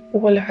and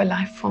all her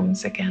life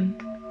forms again.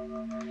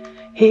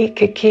 He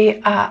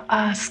keke a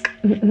ask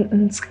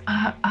nsk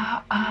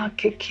a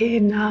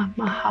keke na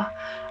maha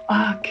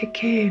a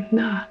keke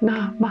na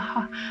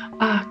maha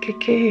a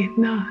keke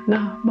na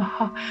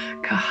maha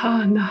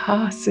kaha na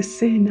ha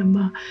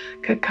sisinama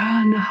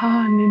kaka na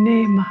ha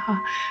nene maha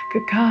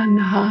kaka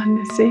na ha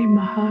nese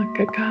maha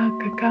kaka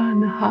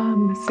na ha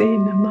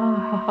masena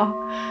maha.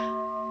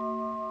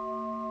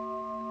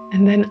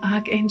 And then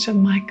Archangel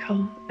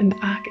Michael and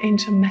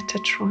Archangel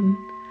Metatron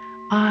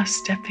are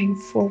stepping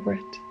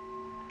forward.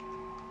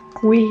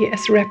 We,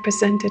 as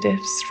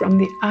representatives from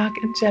the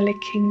Archangelic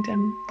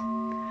Kingdom,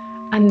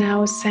 are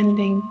now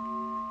sending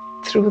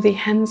through the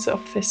hands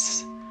of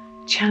this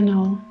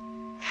channel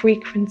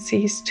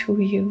frequencies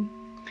to you.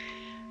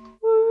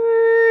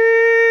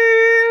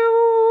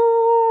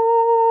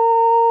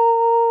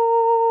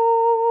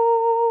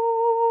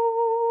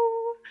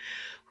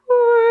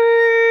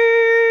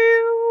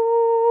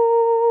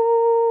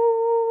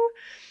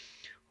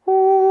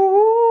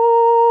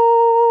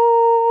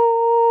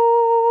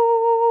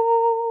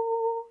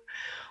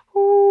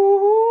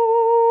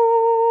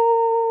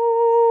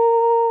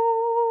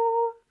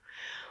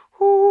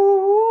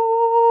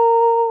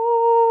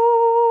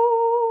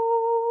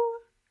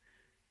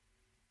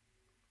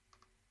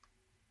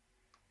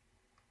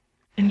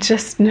 And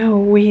just know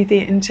we,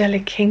 the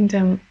Angelic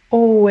Kingdom,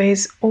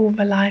 always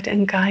overlight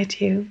and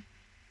guide you.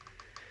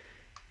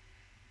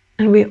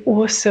 And we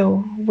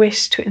also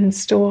wish to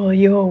install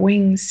your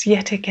wings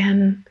yet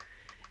again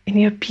in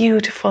your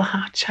beautiful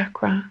heart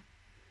chakra,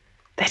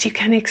 that you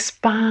can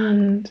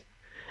expand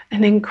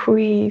and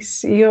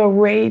increase your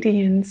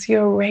radiance,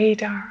 your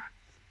radar,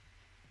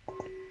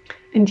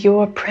 and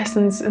your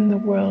presence in the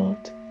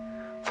world.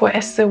 For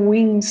as the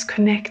wings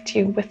connect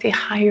you with the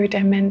higher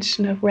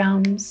dimensional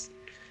realms,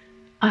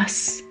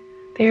 us,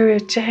 they are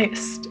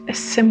just a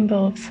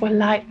symbol for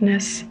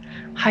lightness,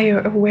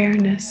 higher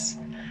awareness,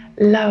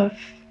 love,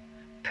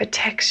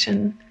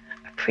 protection,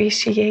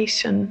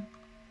 appreciation,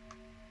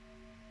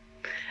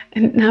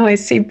 And now I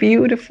see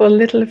beautiful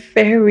little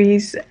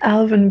fairies,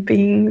 elven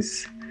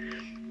beings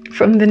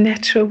from the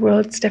natural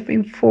world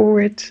stepping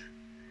forward.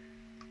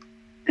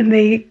 And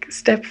they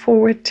step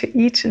forward to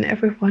each and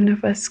every one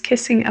of us,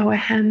 kissing our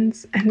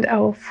hands and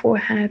our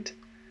forehead,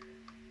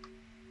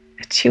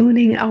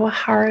 attuning our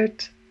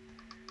heart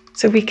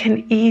so we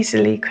can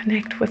easily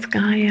connect with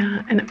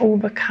Gaia and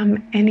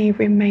overcome any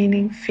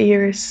remaining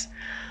fears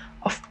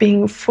of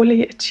being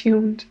fully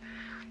attuned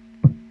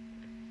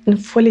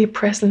and fully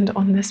present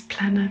on this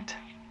planet.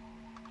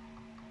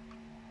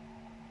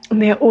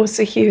 And they are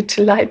also here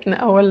to lighten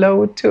our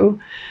load, to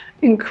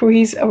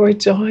increase our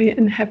joy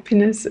and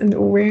happiness and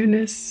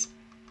awareness,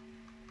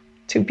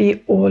 to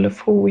be all of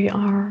who we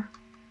are.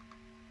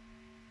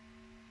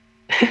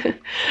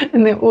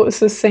 And they're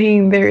also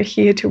saying they're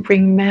here to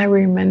bring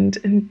merriment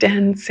and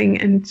dancing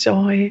and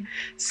joy,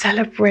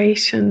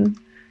 celebration.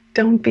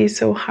 Don't be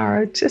so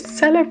hard, just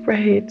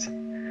celebrate.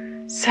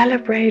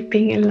 Celebrate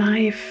being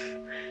alive.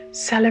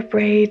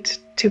 Celebrate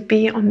to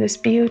be on this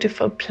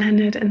beautiful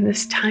planet in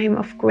this time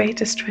of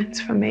greatest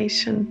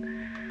transformation.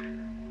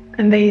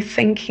 And they're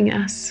thanking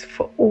us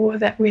for all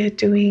that we're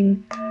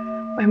doing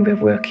when we're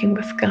working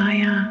with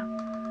Gaia,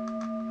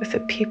 with the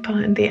people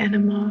and the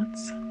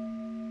animals.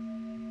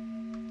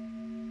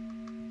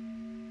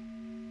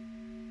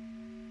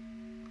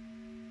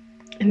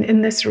 And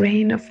in this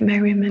rain of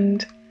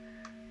merriment,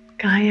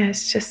 Gaia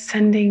is just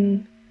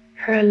sending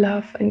her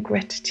love and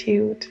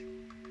gratitude.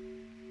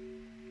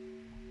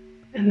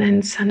 And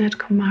then Sanat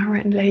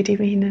Kumara and Lady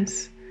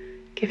Venus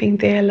giving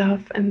their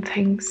love and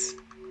thanks.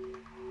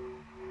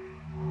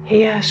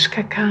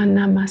 Heashkaka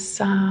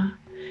namasa,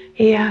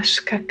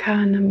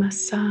 Heashkaka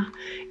namasa,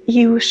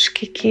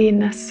 Yushkiki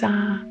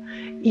nasa,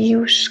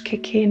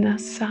 Yushkiki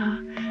nasa,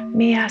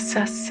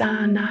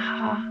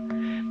 Miasasanaha,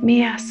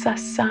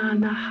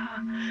 Miasasanaha,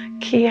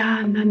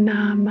 Kiana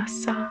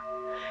masa,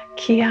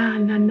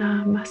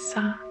 Kiana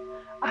masa,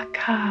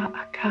 Aka,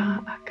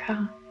 Aka,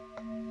 Aka.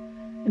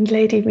 And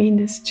Lady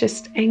Venus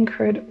just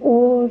anchored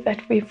all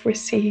that we've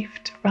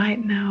received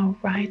right now,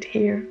 right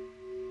here.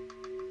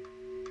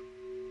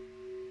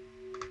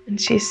 And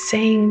she's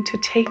saying to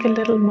take a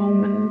little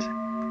moment,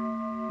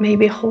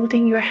 maybe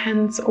holding your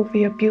hands over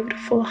your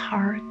beautiful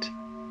heart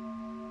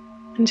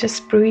and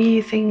just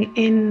breathing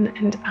in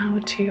and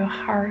out to your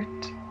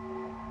heart.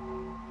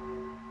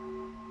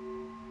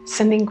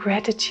 Sending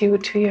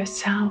gratitude to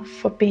yourself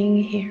for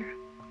being here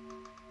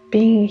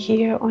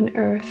on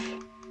earth,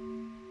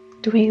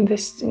 doing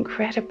this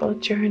incredible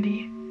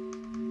journey,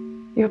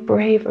 your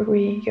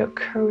bravery, your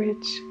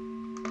courage,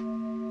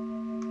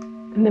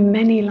 and the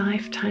many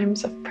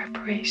lifetimes of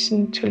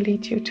preparation to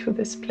lead you to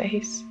this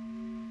place.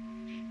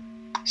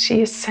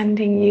 She is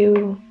sending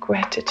you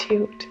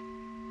gratitude.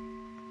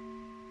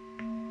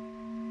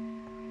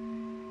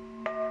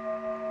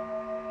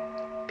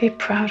 Be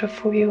proud of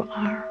who you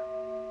are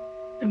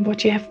and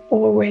what you have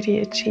already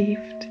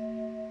achieved.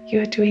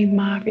 You are doing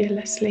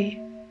marvelously.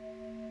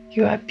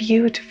 You are a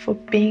beautiful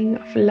being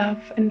of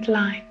love and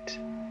light.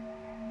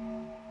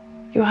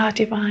 You are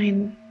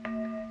divine.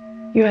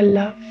 You are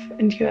love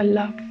and you are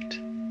loved.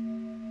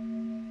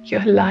 You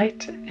are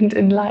light and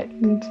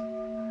enlightened.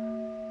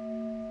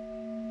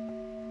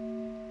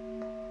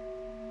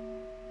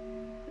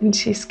 And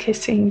she's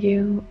kissing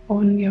you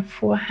on your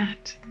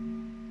forehead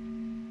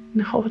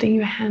and holding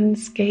your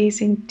hands,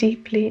 gazing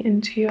deeply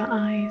into your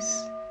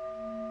eyes.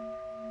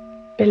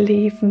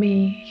 Believe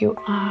me, you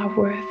are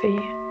worthy.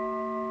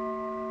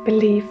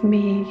 Believe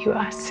me, you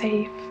are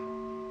safe.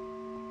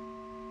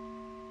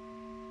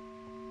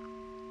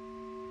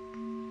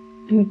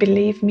 And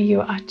believe me, you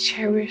are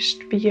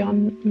cherished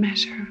beyond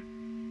measure.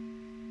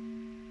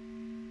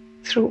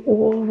 Through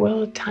all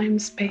world, time,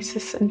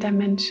 spaces, and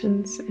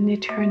dimensions in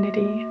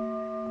eternity,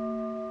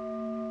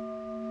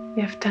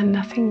 you have done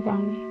nothing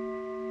wrong.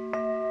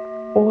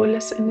 All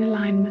is in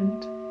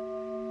alignment.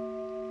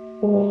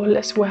 All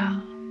is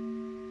well.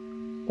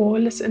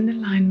 All is in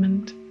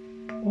alignment.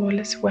 All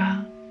is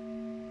well.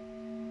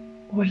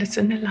 All is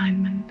in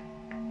alignment.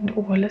 And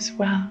all is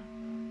well.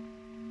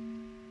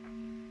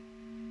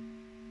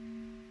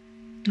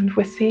 And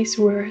with these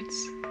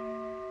words,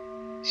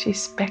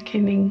 she's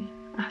beckoning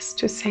us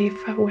to say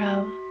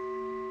farewell.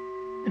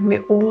 And we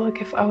all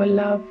give our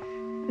love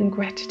and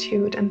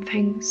gratitude and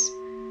thanks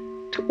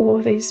to all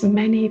these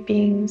many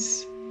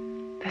beings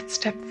that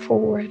step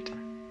forward,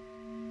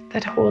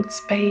 that hold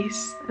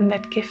space, and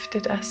that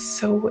gifted us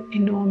so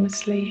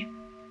enormously.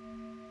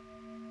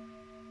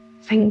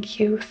 Thank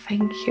you,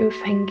 thank you,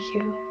 thank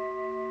you.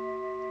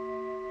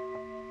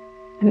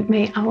 And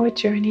may our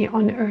journey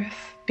on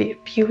earth be a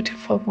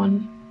beautiful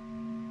one,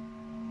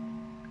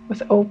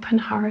 with open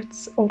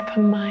hearts,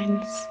 open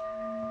minds,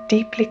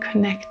 deeply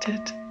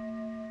connected,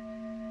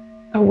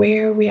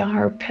 aware we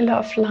are a pillar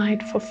of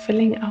light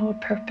fulfilling our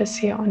purpose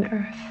here on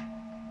earth.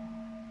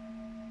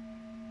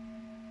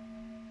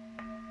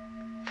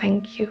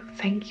 Thank you,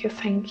 thank you,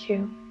 thank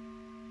you.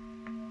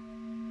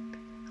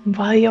 And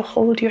while you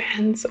hold your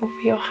hands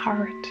over your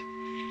heart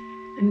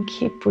and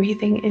keep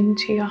breathing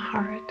into your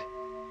heart,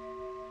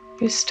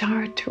 you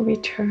start to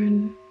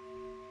return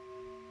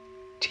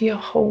to your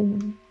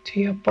home, to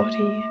your body,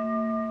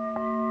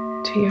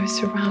 to your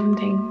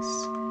surroundings,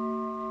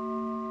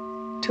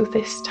 to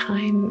this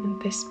time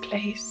and this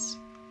place.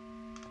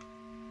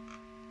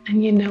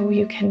 And you know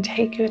you can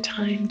take your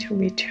time to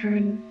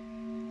return,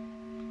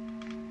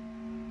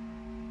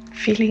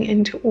 feeling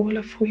into all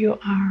of who you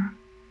are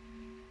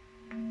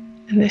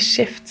and the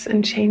shifts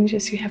and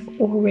changes you have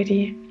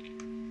already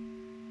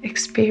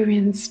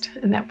experienced,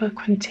 and that will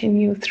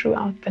continue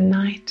throughout the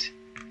night,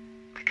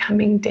 the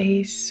coming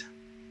days.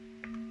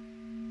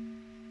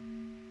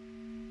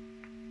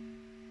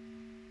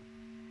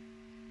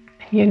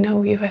 And you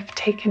know you have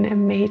taken a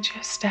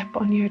major step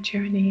on your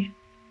journey.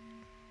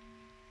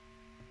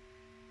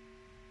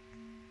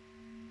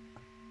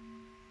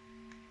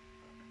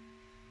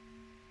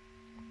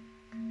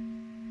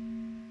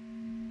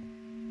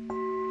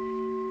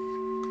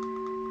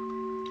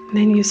 And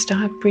then you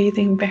start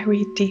breathing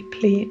very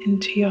deeply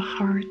into your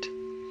heart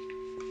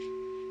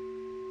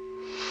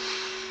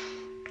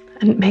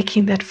and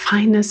making that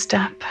final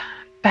step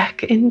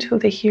back into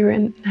the here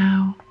and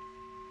now.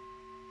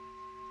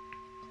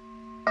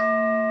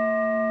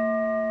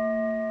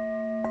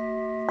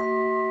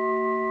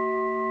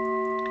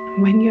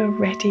 And when you're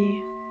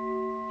ready,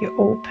 you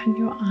open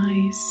your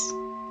eyes.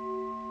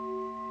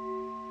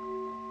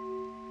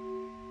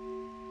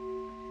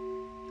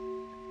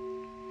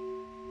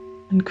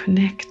 And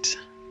connect.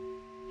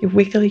 You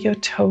wiggle your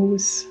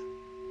toes.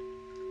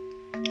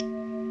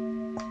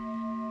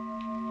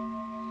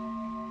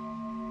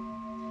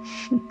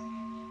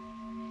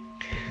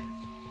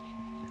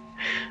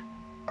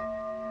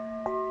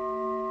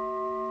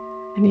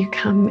 And you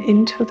come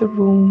into the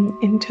room,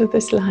 into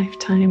this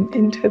lifetime,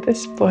 into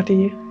this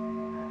body.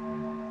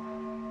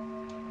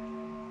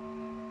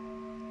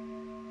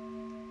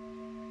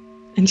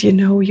 And you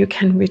know you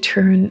can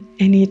return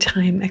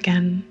anytime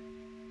again.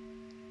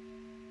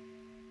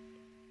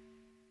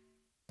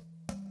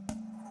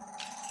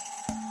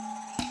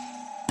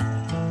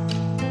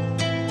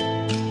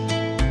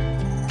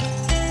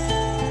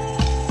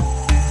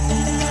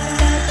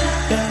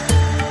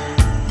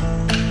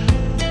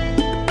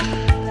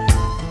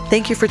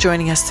 Thank you for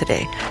joining us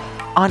today.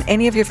 On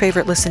any of your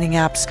favorite listening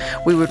apps,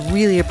 we would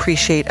really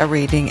appreciate a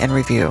rating and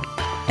review.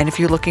 And if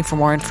you're looking for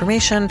more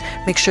information,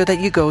 make sure that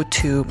you go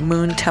to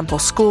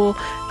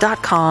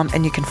moontempleschool.com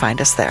and you can find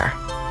us there.